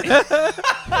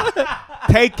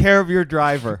 Take care of your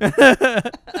driver.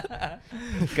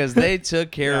 Because they took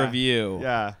care Yeah. of you.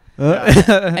 Yeah.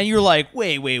 And you're like,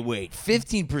 wait.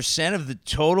 15% of the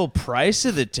total price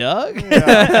of the tug?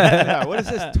 Yeah. What is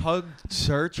this tug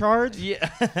surcharge?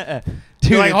 Yeah.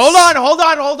 Dude, like, hold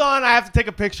on. I have to take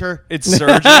a picture. It's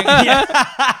surging. Yeah.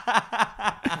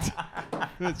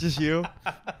 It's just you.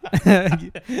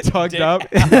 Tugged up.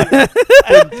 In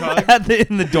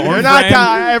the door You're not frame.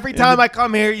 every time I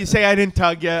come here, you say I didn't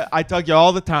tug you. I tug you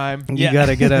all the time. You Yeah.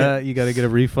 gotta get a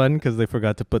refund because they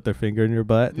forgot to put their finger in your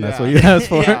butt, and that's what you asked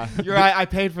for. Yeah. You're right. I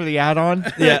paid for the add-on.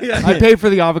 Yeah. I paid for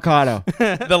the avocado.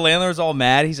 The landlord's all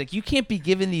mad. He's like, you can't be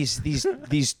giving these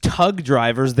tug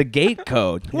drivers the gate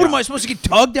code. What am I supposed to get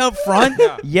tugged out front?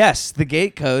 Yeah. Yes, the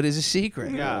gate code is a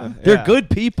secret. Yeah. They're Yeah. good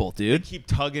people, You dude. keep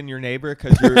tugging your neighbor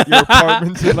because your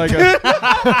apartment's in like a.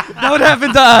 That would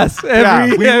happen to us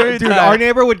every Dude, time. our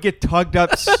neighbor would get tugged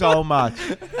up so much.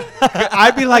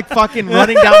 I'd be like fucking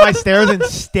running down my stairs and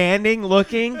standing,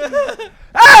 looking.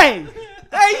 Hey,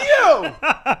 you!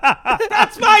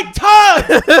 That's my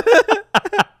tug.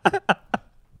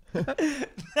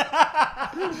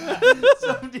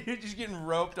 Some dude just getting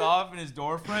roped off in his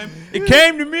door frame. It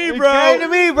came to me, bro. It came to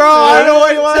me, bro. I don't know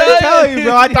what you want to tell you,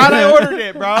 bro. I thought I ordered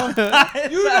it, bro.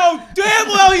 You know damn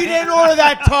well you didn't order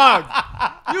that tug.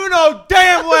 You know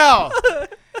damn well.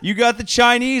 You got the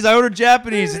Chinese. I ordered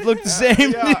Japanese. It looked the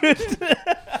same, Yeah. dude.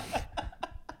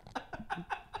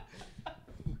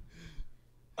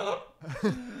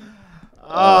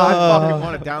 I fucking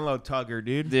want to download Tugger,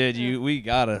 dude. Dude, we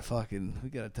gotta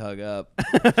tug up.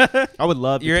 I would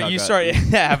love to You start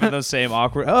having those same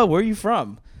awkward. Oh, where are you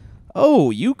from?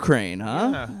 Oh, Ukraine,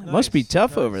 huh? Yeah, Must be nice,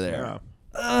 tough nice, over there.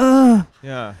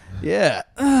 Yeah. Yeah.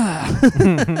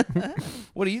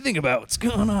 What do you think about what's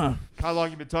going on? How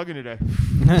long you been tugging today?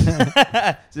 Is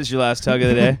this your last tug of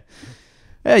the day?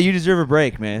 Yeah, you deserve a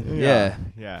break, man. Yeah.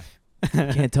 Yeah.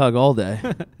 Can't tug all day.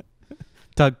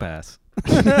 Tug pass.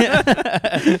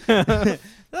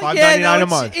 $5.99 a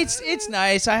month. It's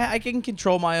nice. I can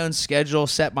control my own schedule,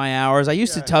 set my hours. I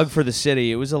used to tug for the city.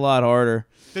 It was a lot harder.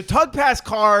 The Tug Pass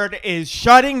card is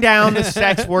shutting down the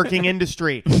sex working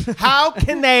industry. How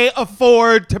can they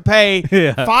afford to pay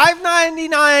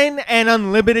 $5.99 and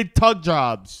unlimited tug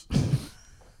jobs?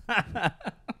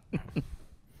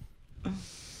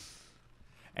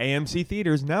 AMC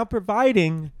Theaters now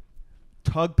providing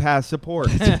Tug Pass support.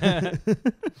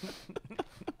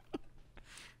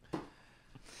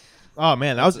 Oh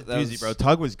man, that was easy, bro.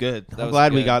 Tug was good. I'm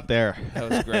glad we got there. That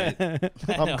was great.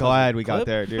 I'm glad we got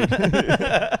there, dude.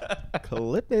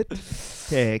 Clip it.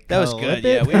 Okay, That was good.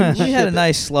 Yeah, we had a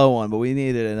nice slow one, but we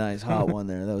needed a nice hot one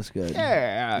there. That was good.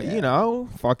 Yeah, you know,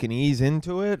 fucking ease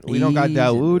into it. We don't got Ease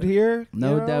into Dawood it. here.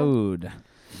 No you know? Dawood.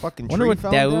 Fucking Wonder tree what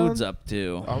fell Dawood's down. up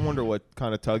to. I wonder what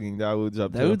kind of tugging Dawood's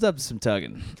up Dawood's up to some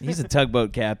tugging. He's a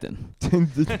tugboat captain. to.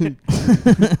 Dude,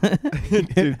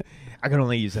 I can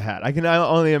only use a hat. I can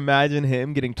only imagine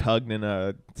him getting tugged in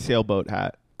a sailboat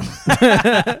hat.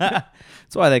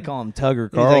 That's why they call him Tugger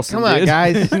He's like, Carlson. come on, dude.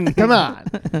 guys. Come on.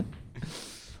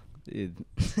 Dude.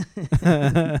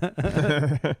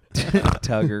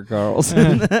 Tugger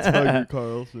Carlson. Tugger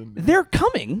Carlson. They're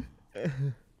coming.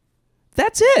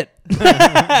 That's it.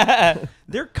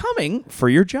 They're coming for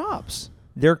your jobs.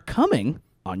 They're coming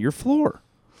on your floor.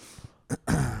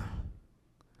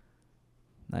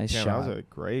 Nice Yeah, shot. that was a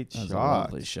great That was a shot.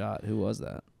 lovely shot. Who was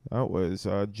that? That was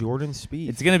Jordan Spieth.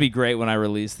 It's going to be great when I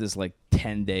release this like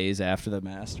 10 days after the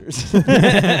Masters.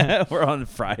 We're on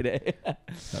Friday.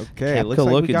 Okay, Koepka looks like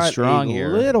we looking got strong a here.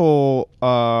 little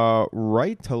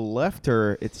right to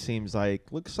lefter, it seems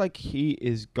like. Looks like he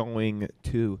is going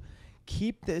to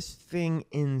keep this thing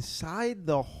inside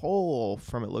the hole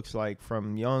from, it looks like,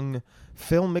 from young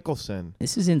Phil Mickelson.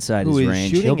 This is inside Who his is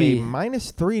range. He'll shooting be a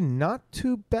 -3, not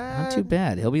too bad. not too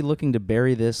bad. He'll be looking to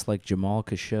bury this like Jamal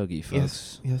Khashoggi,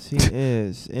 folks. Yes, he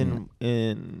is.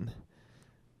 In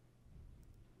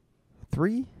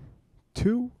 3,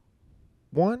 2,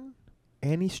 1,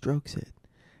 and he strokes it.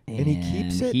 And he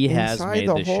keeps it he has inside made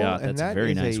the the hole, shot. and That's that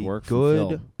very is nice a work from good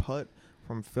Phil. putt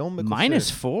from Phil Mickelson.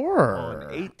 -4. On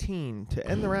 18 to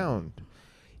end the round.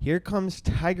 Here comes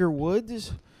Tiger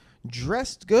Woods,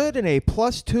 dressed good in a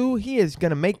 +2. He is going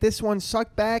to make this one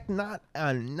suck back. Not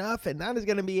enough, and that is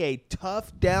going to be a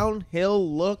tough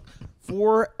downhill look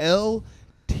for El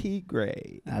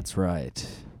Tigre. That's right.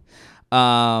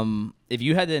 If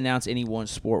you had to announce any one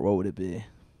sport, what would it be?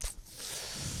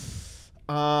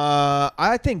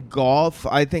 I think golf.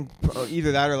 I think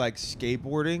either that or like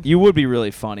skateboarding. You would be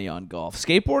really funny on golf.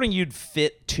 Skateboarding, you'd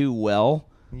fit too well.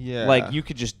 Yeah. Like, you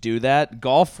could just do that.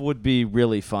 Golf would be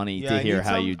really funny I to hear need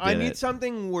how you did I need it.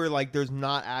 something where like there's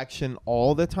not action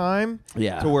all the time.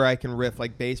 Yeah. To where I can riff.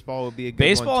 Like baseball would be a good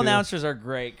Baseball one too. announcers are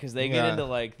great because they get Yeah. into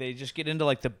like they just get into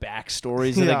like the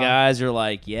backstories of the Yeah. guys. Are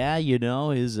like, yeah, you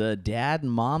know, his dad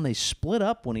and mom, they split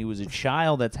up when he was a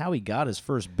child. That's how he got his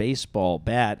first baseball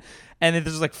bat. And then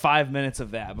there's like 5 minutes of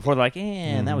that before they're like,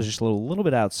 and that was just a little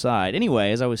bit outside.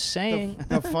 Anyway, as I was saying,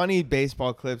 The funny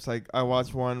baseball clips, like I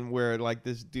watched one where like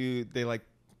this dude,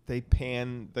 they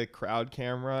pan the crowd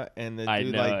camera and the I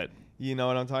dude know like, it. you know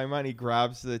what I'm talking about? And he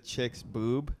grabs the chick's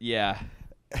boob yeah,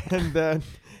 and then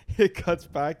it cuts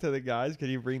back to the guys. Can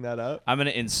you bring that up? I'm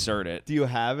gonna insert it. Do you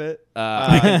have it?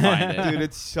 I can find it. Dude,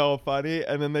 it's so funny.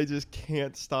 And then they just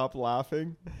can't stop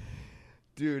laughing.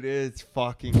 Dude, it's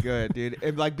fucking good, dude.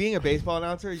 And like being a baseball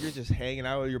announcer, you're just hanging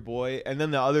out with your boy, and then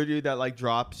the other dude that like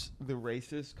drops the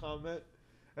racist comment,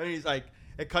 and he's like,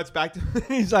 it cuts back to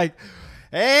he's like,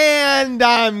 and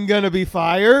I'm gonna be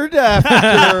fired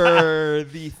after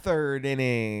the third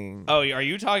inning. Oh, are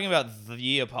you talking about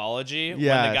the apology when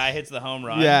Yes. the guy hits the home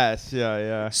run? Yes,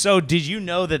 yeah. So did you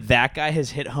know that guy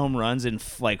has hit home runs in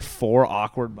like 4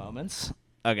 awkward moments?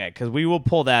 Okay, because we will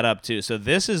pull that up too. So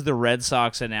this is the Red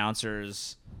Sox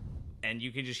announcers, and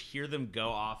you can just hear them go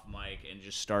off mic and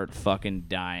just start fucking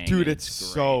dying. Dude, and it's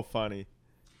great. so funny.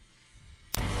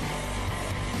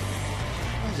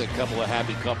 There's a couple of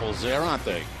happy couples there, aren't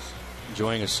they?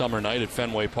 Enjoying a summer night at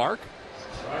Fenway Park.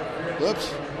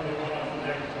 Whoops.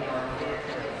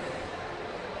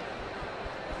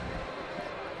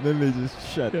 Then they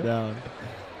just shut down.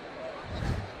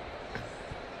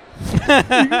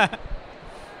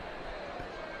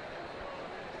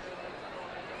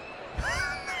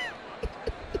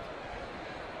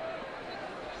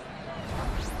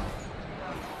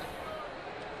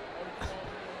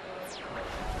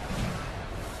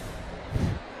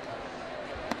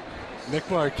 Nick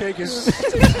Markakis.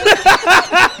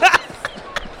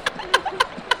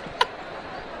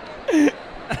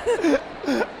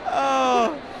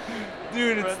 Oh,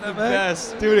 dude, it's the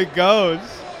best. Dude, it goes.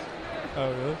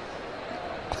 Oh, really?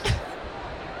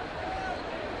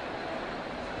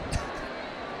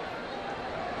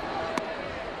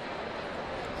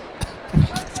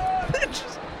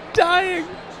 dying.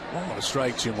 Oh, a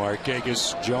strike to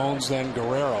Markakis. Jones, then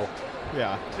Guerrero.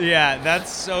 Yeah. Yeah,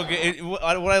 that's so good. What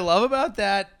I love about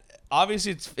that,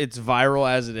 obviously it's viral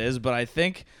as it is, but I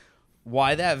think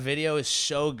why that video is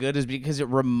so good is because it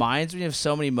reminds me of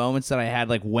so many moments that I had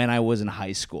like when I was in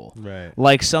high school. Right.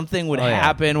 Like something would Oh, yeah.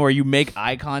 happen where you make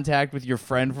eye contact with your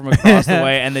friend from across the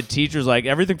way and the teacher's like,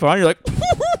 everything fine? You're like,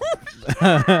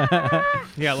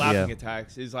 Yeah, laughing Yeah.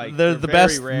 attacks is like they're the very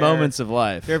best rare. moments of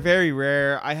life. They're very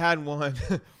rare. I had one.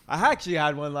 I actually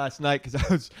had one last night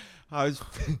because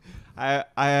I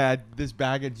had this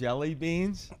bag of jelly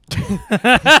beans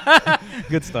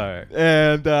Good start.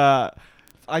 and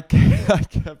I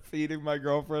kept feeding my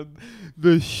girlfriend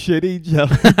the shitty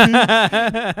jelly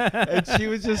beans, and she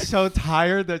was just so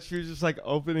tired that she was just like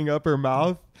opening up her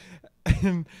mouth,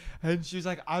 and she was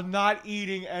like, "I'm not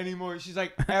eating anymore." She's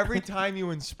like, every time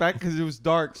you inspect, because it was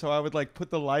dark, so I would like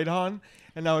put the light on,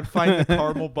 and I would find the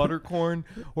caramel buttercorn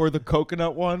or the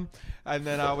coconut one, and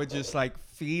then I would just like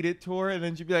feed it to her, and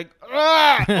then she'd be like,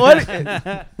 "Ah,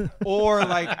 what?" Or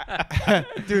like,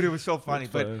 dude, it was so funny.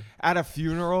 That's But funny. at a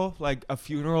funeral, like a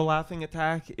funeral laughing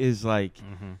attack is like,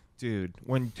 dude,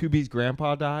 when 2B's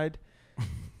grandpa died,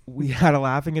 we had a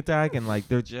laughing attack, and like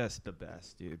they're just the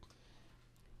best, dude.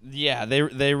 Yeah,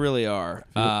 they really are.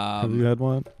 Have you had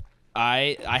one?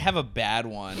 I have a bad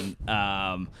one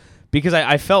because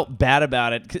I felt bad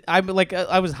about it. 'Cause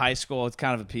I was high school. It's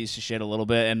kind of a piece of shit a little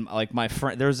bit. And like my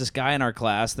friend, there was this guy in our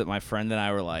class that my friend and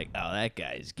I were like, oh, that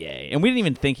guy's gay. And we didn't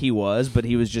even think he was, but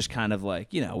he was just kind of like,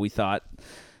 we thought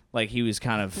like he was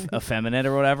kind of effeminate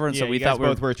or whatever. And so we you guys thought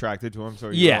both were attracted to him.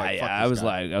 So you were like, fuck I this was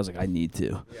guy. like, I need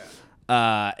to.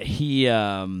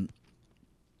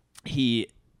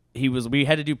 We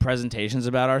had to do presentations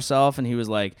about ourselves, and he was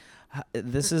like,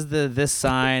 this is this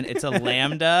sign, it's a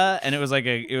lambda, and it was like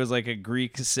a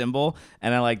Greek symbol,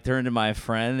 and I like turned to my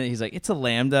friend and he's like, it's a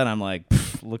lambda, and I'm like,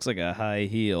 looks like a high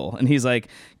heel, and he's like,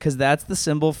 because that's the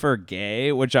symbol for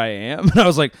gay, which I am. And I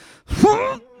was like,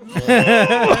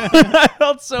 I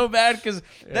felt so bad because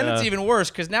then it's even worse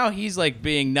because now he's like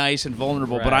being nice and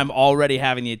vulnerable, but Right. I'm already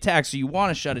having the attack, so you want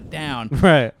to shut it down.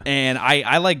 Right. And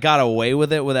I like got away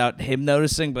with it without him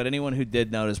noticing, but anyone who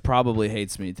did notice probably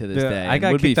hates me to this day. I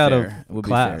got Would be kicked out of fair. Would be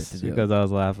fair class to do. because I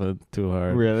was laughing too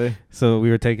hard. Really? So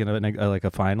we were taking like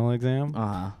a final exam.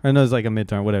 Uh-huh. Or no, it was like a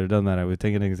midterm, whatever. It doesn't matter. We were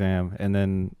taking an exam, and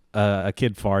then a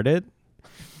kid farted.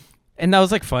 And that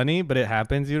was like funny, but it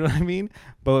happens, you know what I mean?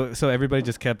 But so everybody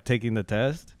just kept taking the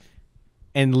test.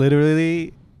 And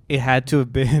literally, it had to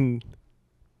have been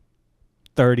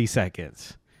 30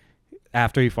 seconds.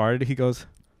 After he farted, he goes,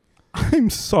 I'm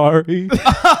sorry.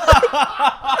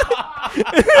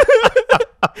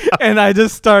 And I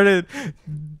just started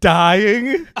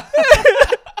dying.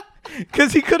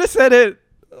 Because he could have said it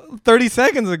 30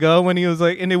 seconds ago when he was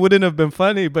like, and it wouldn't have been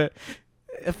funny, but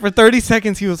for 30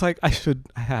 seconds he was like, I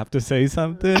have to say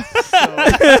something.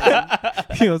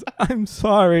 He goes, I'm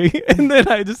sorry. And then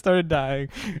I just started dying.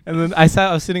 And then I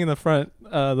was sitting in the front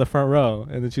row,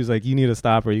 and then she was like, you need to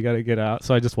stop or you got to get out.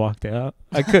 So I just walked out.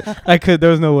 I could, there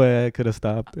was no way I could have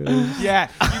stopped. It was, Yeah,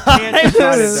 you can't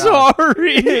shut it down.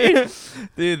 Sorry.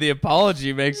 Dude, the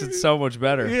apology makes it so much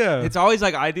better. yeah. It's always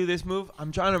like I do this move.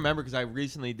 I'm trying to remember because I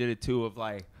recently did it too. Of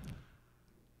like,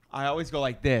 I always go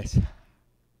like this.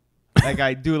 Like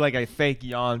I do like a fake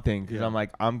yawn thing because I'm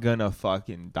like, I'm gonna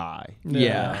fucking die.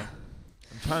 Yeah.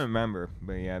 I'm trying to remember,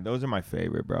 but yeah, those are my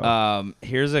favorite, bro.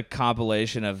 Here's a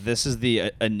compilation of this is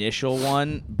the initial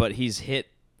one, but he's hit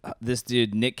this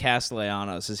dude Nick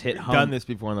Castellanos has hit We've home. done this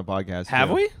before on the podcast. Have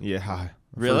too. we? Yeah.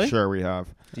 Really? For sure we have.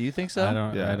 Do you think so? I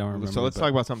don't remember. So let's talk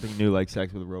about something new like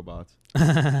sex with robots.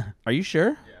 Are you sure?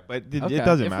 Yeah, but Okay. it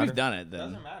doesn't if matter. we've done it, then.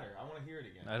 doesn't matter. I want to hear it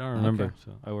again. I don't remember, Okay.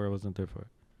 so I wasn't there for it.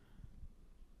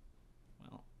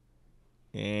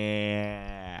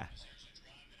 Yeah.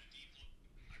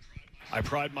 I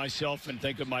pride myself and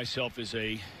think of myself as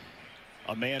a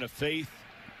man of faith.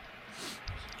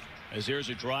 As there's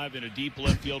a drive in a deep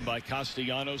left field by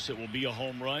Castellanos, it will be a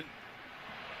home run.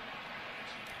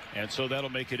 And so that'll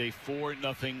make it a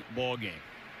 4-0 ball game.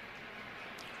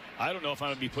 I don't know if I'm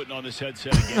going to be putting on this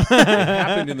headset again. It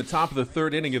happened in the top of the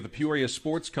third inning of the Peoria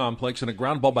Sports Complex, and a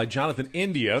ground ball by Jonathan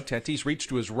India. Tatis reached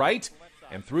to his right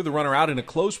and threw the runner out in a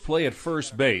close play at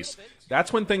first base.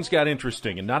 That's when things got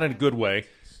interesting, and not in a good way.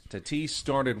 Tatis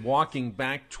started walking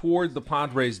back toward the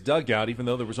Padres dugout, even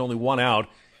though there was only one out.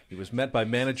 He was met by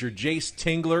manager Jace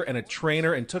Tingler and a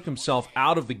trainer and took himself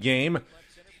out of the game.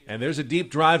 And there's a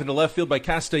deep drive into left field by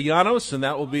Castellanos, and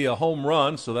that will be a home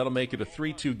run, so that'll make it a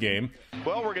 3-2 game.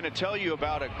 Well, we're going to tell you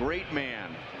about a great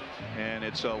man, and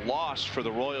it's a loss for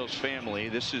the Royals family.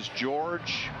 This is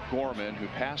George Gorman, who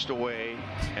passed away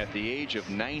at the age of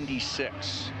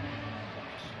 96.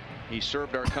 He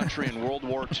served our country in World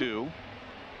War II.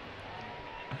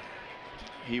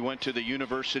 He went to the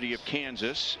University of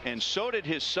Kansas, and so did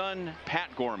his son, Pat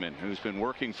Gorman, who's been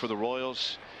working for the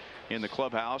Royals in the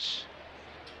clubhouse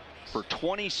for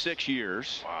 26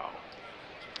 years. Wow.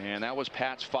 And that was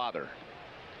Pat's father.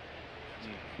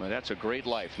 Well, that's a great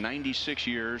life. 96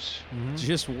 years.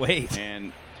 Just wait.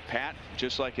 And Pat,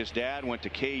 just like his dad, went to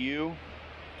KU.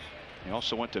 He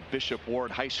also went to Bishop Ward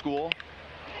High School.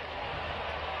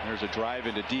 There's a drive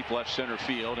into deep left center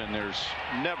field, and there's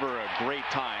never a great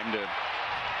time to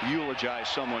eulogize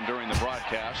someone during the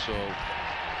broadcast, so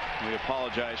we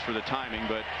apologize for the timing,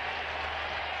 but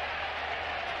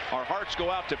our hearts go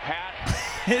out to Pat.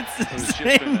 It's the who's just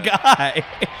been same a guy.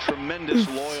 Tremendous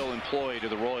loyal employee to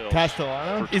the Royals.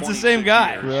 Castellanos? for It's the 26 same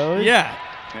guy. years. Really? Yeah.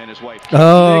 And his wife.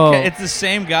 Oh, It's the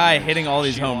same guy hitting all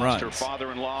these She home lost her runs.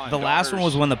 father-in-law and The last one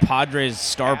was daughters, when the Padres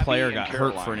star Abby player and got hurt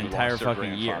Caroline, for an who entire lost their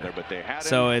fucking year. grandfather, but they had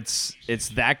So him. it's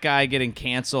that guy getting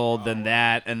canceled, then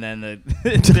that, and then the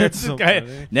That's this so guy.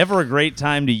 funny. Never a great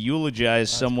time to eulogize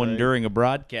someone great. during a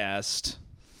broadcast.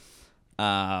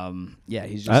 Yeah,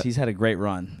 he's had a great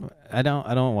run. I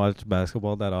don't watch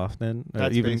basketball that often.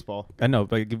 That's even, baseball. I know,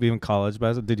 but even college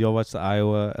basketball. Did y'all watch the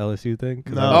Iowa LSU thing?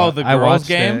 'Cause No. Oh, the I girls' watched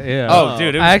game? it, yeah. Oh,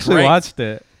 dude, it was I actually great. watched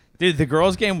it. Dude, the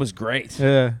girls' game was great.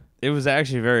 Yeah. It was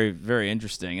actually very, very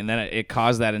interesting, and then it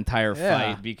caused that entire Yeah.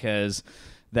 fight because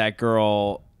that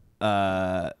girl,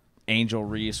 Angel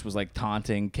Reese, was like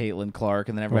taunting Caitlin Clark,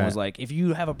 and then everyone Right. was like, "If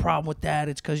you have a problem with that,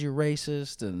 it's because you're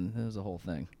racist," and it was a whole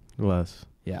thing. Les,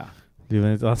 Yeah, do you have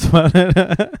any thoughts about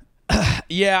it?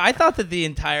 yeah. I thought that the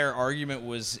entire argument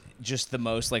was just the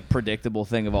most like predictable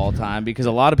thing of all time because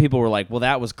a lot of people were like, "Well,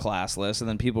 that was classless," and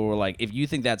then people were like, "If you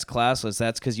think that's classless,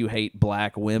 that's because you hate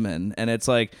black women," and it's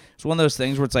like it's one of those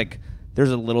things where it's like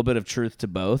there's a little bit of truth to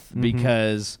both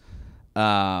because.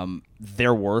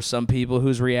 There were some people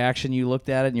whose reaction you looked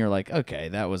at it and you're like, okay,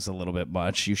 that was a little bit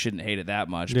much. You shouldn't hate it that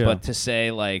much. Yeah. But to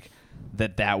say like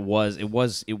that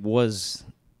was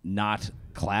not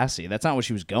classy. That's not what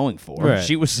she was going for. Right.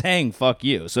 She was saying fuck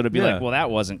you. So to be Yeah. like, well,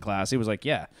 that wasn't classy. It was like,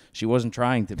 yeah, she wasn't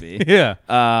trying to be. Yeah.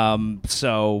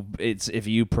 So it's if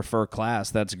you prefer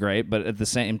class, that's great. But at the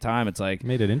same time, it's like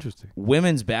Made it interesting.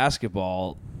 women's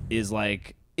basketball is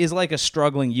like a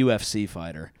struggling UFC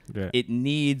fighter. Yeah. It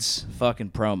needs fucking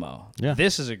promo. Yeah.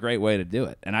 This is a great way to do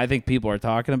it. And I think people are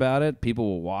talking about it. People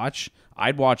will watch.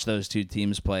 I'd watch those two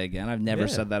teams play again. I've never Yeah.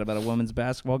 said that about a women's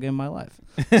basketball game in my life.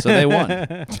 So they won.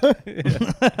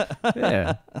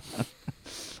 Yeah.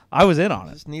 I was in on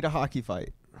it. Just need a hockey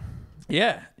fight.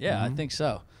 Yeah, I think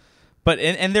so. But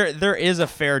and there is a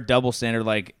fair double standard.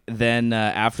 Like then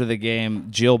after the game,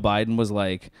 Jill Biden was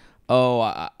like, "Oh,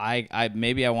 I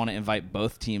maybe I want to invite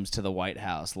both teams to the White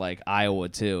House, like Iowa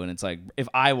too." And it's like if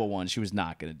Iowa won, she was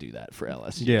not going to do that for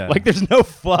LSU. Yeah. Like there's no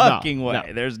fucking way.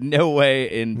 no. There's no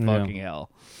way in No. fucking hell.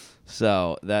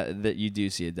 So that you do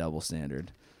see a double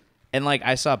standard. And like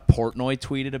I saw Portnoy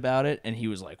tweeted about it, and he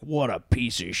was like, "What a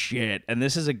piece of shit!" And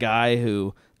this is a guy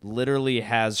who literally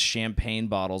has champagne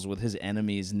bottles with his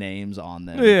enemies' names on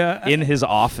them in his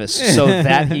office so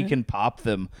that he can pop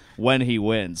them when he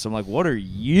wins. So I'm like, what are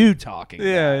you talking about?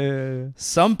 Yeah.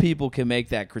 Some people can make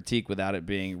that critique without it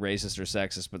being racist or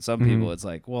sexist, but some people it's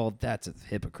like, well, that's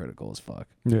hypocritical as fuck.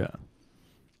 Yeah.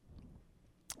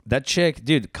 That chick,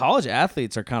 dude, college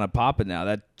athletes are kind of popping now.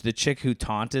 That the chick who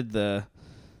taunted the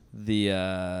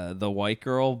white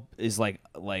girl is like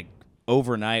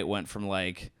overnight went from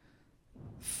like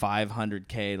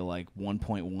 500K to like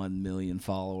 1.1 million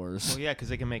followers. Well, yeah, because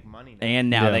they can make money now. And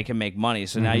now Yeah. they can make money.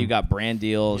 So now you got brand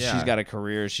deals. Yeah. She's got a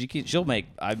career. She'll make.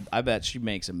 I bet she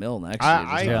makes $1 million next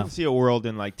I year. can see a world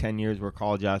in like 10 years where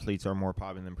college athletes are more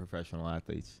popular than professional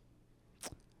athletes.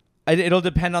 It'll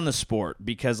depend on the sport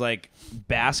because like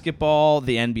basketball,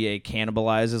 the NBA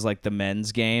cannibalizes like the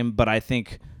men's game, but I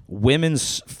think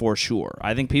women's for sure.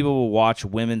 I think people will watch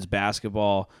women's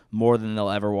basketball more than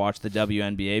they'll ever watch the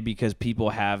WNBA because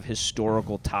people have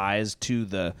historical ties to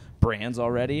the brands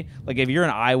already. Like if you're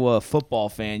an Iowa football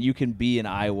fan, you can be an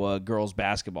Iowa girls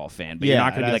basketball fan, but you're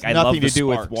not going to be like, I love the nothing to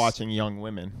do Sparks. with watching young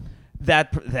women.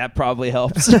 That probably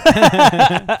helps.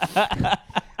 I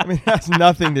mean, that's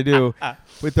nothing to do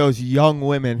with those young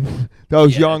women,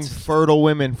 those young it's- fertile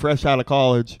women fresh out of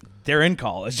college. They're in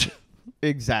college.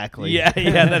 Exactly. Yeah,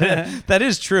 that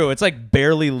is true. It's like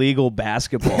barely legal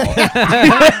basketball.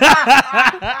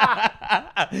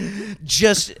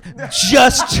 just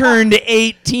turned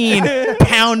 18,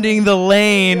 pounding the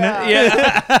lane.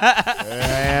 Yeah.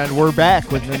 And we're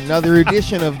back with another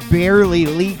edition of Barely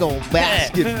Legal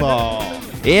Basketball.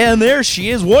 And there she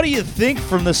is. What do you think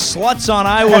from the sluts on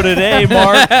Iowa today,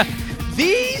 Mark?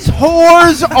 These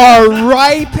whores are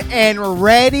ripe and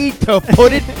ready to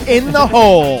put it in the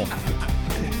hole.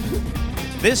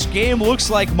 This game looks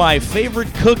like my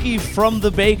favorite cookie from the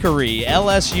bakery,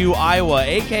 LSU Iowa,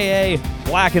 a.k.a.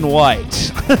 Black and White.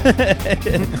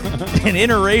 An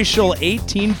interracial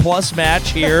 18-plus match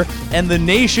here, and the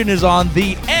nation is on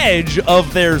the edge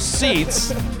of their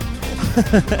seats.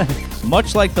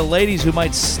 Much like the ladies who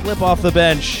might slip off the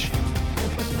bench.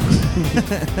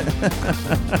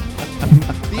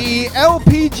 The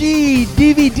LPG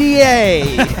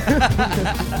DVDA.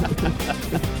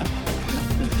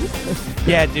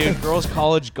 Yeah, dude, girls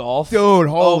college golf. Dude,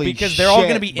 holy because they're all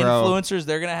going to shit, be bro. influencers.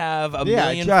 They're going to have a Yeah,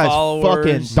 million just followers.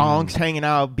 fucking donks hanging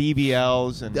out,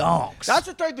 BBLs and Donks. That's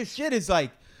what type of shit is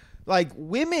like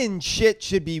women shit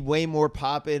should be way more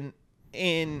popping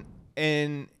in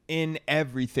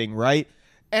everything, right?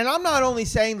 And I'm not only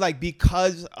saying like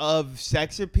because of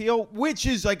sex appeal, which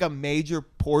is like a major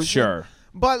portion. Sure.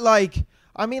 But like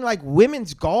I mean, like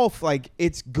women's golf, like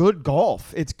it's good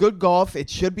golf. It's good golf. It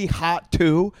should be hot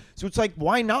too. So it's like,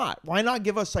 why not? Why not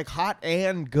give us like hot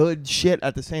and good shit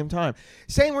at the same time?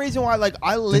 Same reason why, like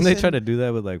I listen. Didn't they try to do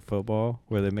that with like football,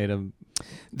 where they made them?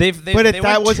 But if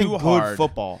that wasn't too good hard.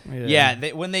 football,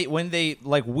 Yeah, when they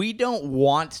like, we don't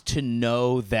want to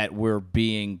know that we're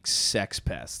being sex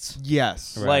pests.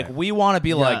 yes, Like we want to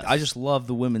be like, Yes. I just love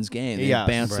the women's game. They're Yes.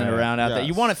 bouncing Right. around out there. You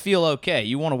Yes. want to feel okay.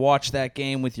 You want to watch that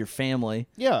game with your family.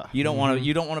 yeah. You don't want to.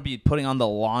 You don't want to be putting on the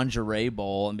lingerie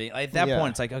bowl and be at that Yeah.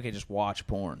 point. It's like, okay, just watch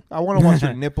porn. I want to watch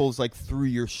your nipples like through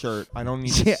your shirt. I don't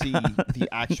need to see the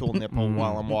actual nipple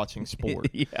while I'm watching sport.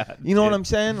 Yeah, You know what dude. I'm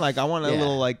saying? Like I want a Yeah.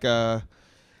 little like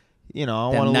you know,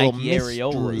 I Them want a little Nike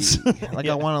areolas. mystery. Like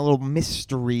I want a little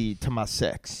mystery to my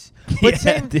sex. But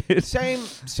Yeah, dude.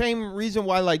 same reason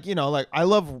why, like, you know, like I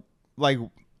love like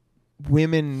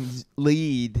women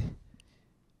leads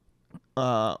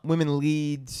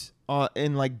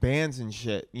in like bands and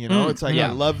shit. You know, it's like yeah.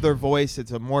 I love their voice.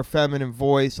 It's a more feminine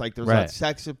voice. Like there's Right. that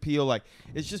sex appeal. Like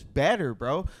it's just better,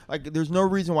 bro. Like there's no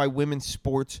reason why women's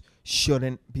sports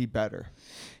shouldn't be better.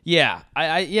 Yeah,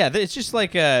 it's just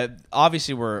like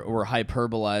obviously we're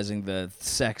hyperbolizing the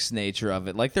sex nature of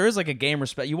it. Like there is like a game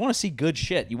respect. You want to see good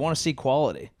shit. You want to see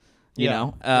quality. You Yeah.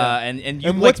 know, Yeah. and you And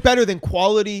like, what's better than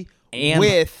quality and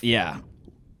with yeah,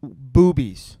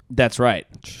 boobies? that's right.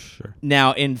 Sure.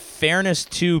 Now, in fairness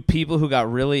to people who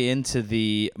got really into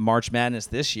the March Madness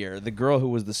this year, the girl who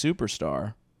was the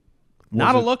superstar,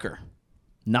 not a looker.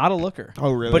 Not a looker.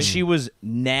 Oh, really? But she was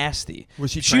nasty. Was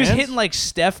she She was trans? hitting like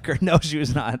Steph Curry. No, she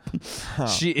was not.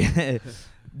 She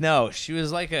no, she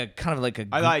was like a kind of like a.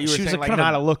 I thought you were she was saying like kind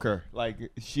not of a looker. Like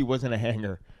she wasn't a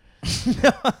hanger.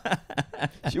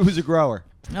 She was a grower,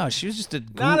 No, she was just a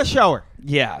not a shower.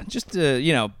 Yeah, just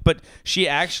but she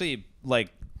actually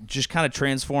like just kind of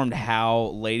transformed how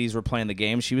ladies were playing the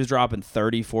game. She was dropping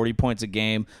 30, 40 points a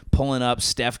game, pulling up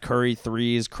Steph Curry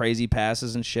threes, crazy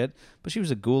passes and shit. But she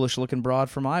was a ghoulish looking broad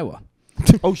from Iowa.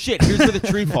 Oh shit! Here's where the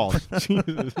tree falls.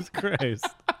 Jesus Christ.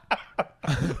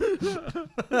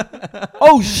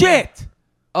 Oh shit!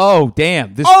 Oh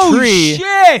damn! This Oh tree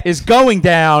shit! is going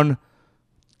down.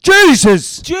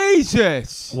 Jesus!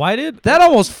 Jesus! Why did That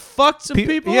almost fucked some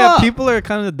people Yeah, up. people are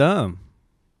kind of dumb.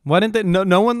 Why didn't they?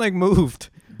 No one like moved.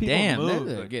 Damn, moved,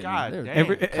 they're but getting God they're-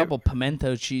 damn. a couple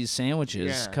pimento cheese sandwiches,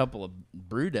 Yeah. a couple of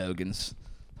Brewdogans.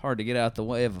 Hard to get out the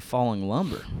way of a falling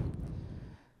lumber.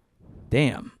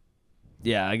 Damn.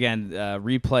 Yeah, again,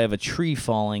 replay of a tree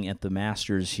falling at the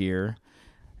Masters here.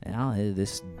 Now,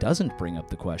 this doesn't bring up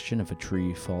the question if a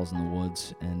tree falls in the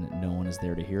woods and no one is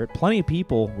there to hear it. Plenty of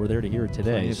people were there to hear it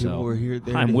today, Plenty of people so were here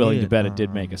there I'm to willing hear to it. bet it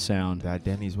did make a sound. That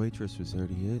Denny's waitress was there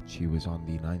to hear it. She was on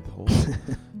the 9th hole,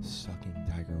 sucking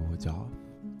Tiger Woods off.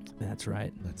 That's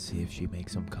right. Let's see if she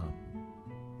makes him come.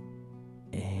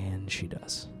 And she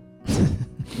does. And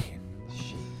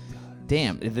she does.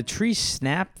 Damn, the tree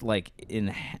snapped like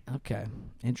in. Okay,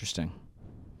 interesting.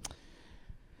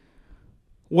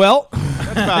 Well,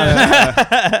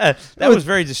 that was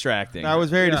very distracting. That was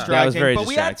very distracting. That was very but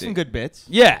we had distracting. some good bits.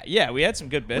 Yeah, we had some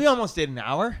good bits. We almost did an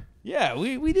hour. Yeah,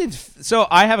 we did. So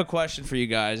I have a question for you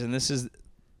guys, and this is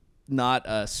not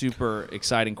a super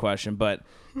exciting question, but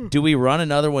do we run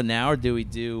another one now, or do we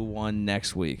do one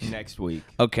next week? Next week.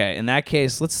 Okay, in that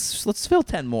case, let's fill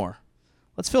 10 more.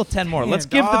 Let's fill 10 more. Damn, Let's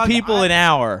give the dog, people an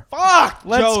hour. Fuck,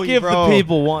 Let's Joey, give bro. the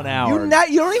people 1 hour.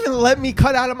 You don't even let me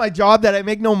cut out of my job that I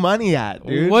make no money at,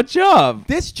 dude. What job?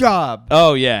 This job.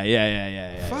 Oh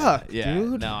yeah. Fuck, yeah.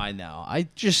 dude. No, I know. I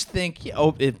just think,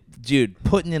 dude,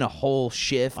 putting in a whole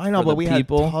shift. I know, for but the we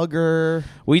people. had Tugger.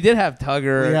 We did have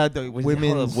Tugger. We had the We did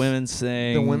women's- the women's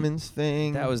thing. The women's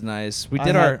thing. That was nice. We I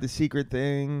did had our the secret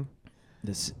thing.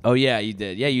 this. Oh yeah, you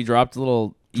did. Yeah, you dropped a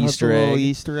little Dropped Easter a little egg.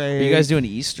 Easter egg. Are you guys doing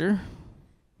Easter?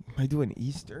 Am I doing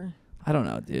Easter? I don't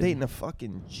know, dude. Dating a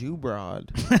fucking Jew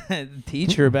broad.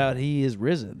 Teach her about he is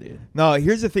risen, dude. No,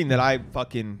 here's the thing that I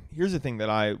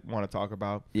want to talk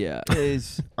about Yeah.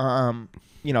 is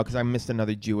because I missed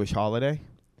another Jewish holiday,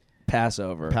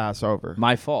 Passover. Passover.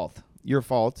 My fault. Your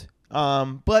fault.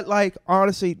 But like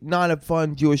honestly, not a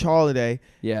fun Jewish holiday.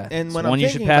 Yeah. And it's when I'm one you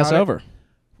should thinking pass about it- over.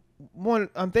 When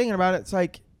I'm thinking about it, it's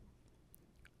like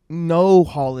no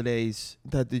holidays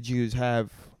that the Jews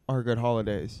have are good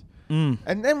holidays. Mm.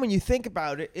 And then when you think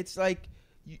about it, it's like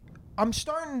I'm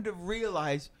starting to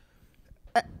realize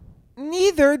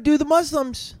neither do the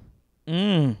Muslims.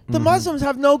 Mm. The Muslims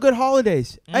have no good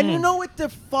holidays. And you Mm. know what the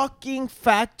fucking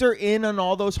factor in on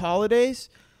all those holidays?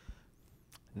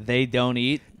 They don't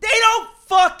eat. They don't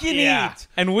fucking eat.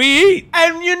 And we eat.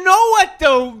 And you know what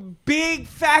the big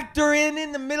factor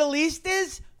in the Middle East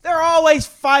is? They're always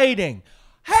fighting.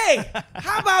 Hey,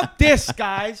 how about this,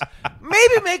 guys?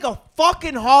 Maybe make a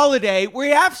fucking holiday where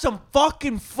you have some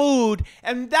fucking food,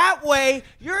 and that way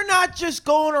you're not just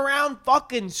going around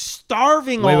fucking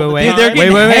starving all the Dude, time. they're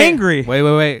getting hangry.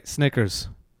 Wait. Snickers.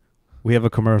 We have a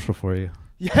commercial for you.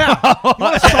 Yeah. You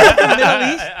want to start in the Middle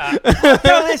East? I'll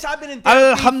tell you this, I've been in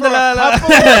therapy for a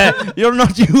couple. You're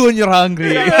not you and you're hungry.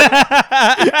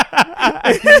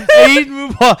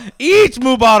 Eat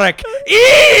Mubarak.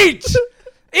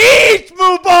 Eat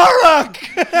Mubarak.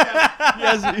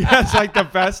 He has like the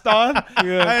vest on.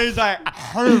 And he's like,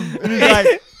 and he's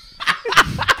like,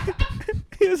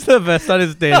 He's the best on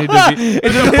his Danny DeVito.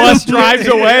 and the bus drives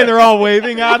away and they're all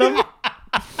waving at him.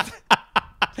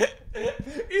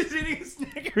 He's eating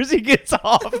Snickers. He gets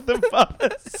off the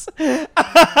bus.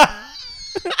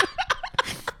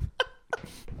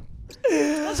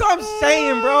 That's what I'm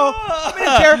saying, bro. I've been in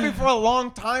therapy for a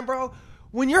long time, bro.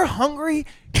 When you're hungry,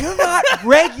 you're not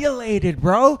regulated,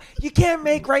 bro. You can't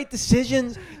make right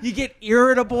decisions. You get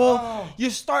irritable. You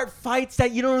start fights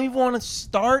that you don't even want to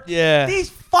start. Yeah. These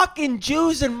fucking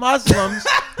Jews and Muslims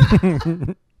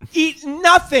eat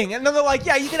nothing. And then they're like,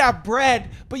 yeah, you can have bread,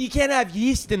 but you can't have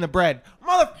yeast in the bread.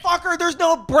 Motherfucker, there's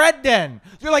no bread then.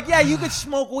 You're like, yeah, you could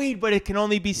smoke weed, but it can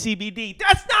only be CBD.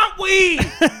 That's not weed.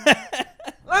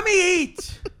 Let me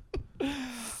eat.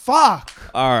 Fuck.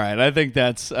 All right, I think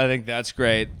that's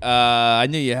great. I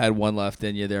knew you had one left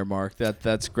in you there, Mark.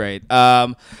 That's great.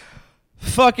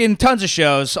 Fucking tons of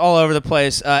shows all over the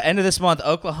place. End of this month,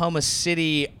 Oklahoma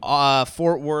City,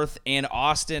 Fort Worth, and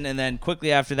Austin, and then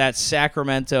quickly after that,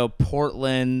 Sacramento,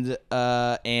 Portland,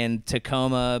 and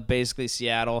Tacoma, basically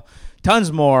Seattle.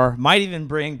 Tons more. Might even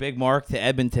bring Big Mark to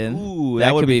Edmonton. Ooh,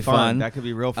 that would could be fun. That could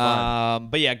be real fun.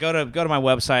 But yeah, go to my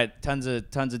website. Tons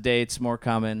of dates, more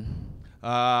coming.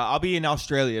 I'll be in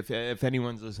Australia if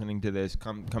anyone's listening to this.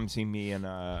 Come see me in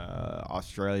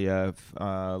Australia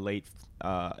late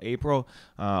April,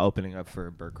 opening up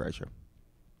for Bert Kreischer.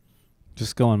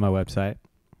 Just go on my website,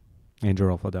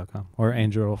 angelrolfo.com or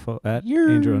angelrolfo at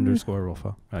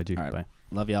angel_rolfo. IG. All right. Bye.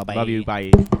 Love y'all. Bye. Love you. Bye.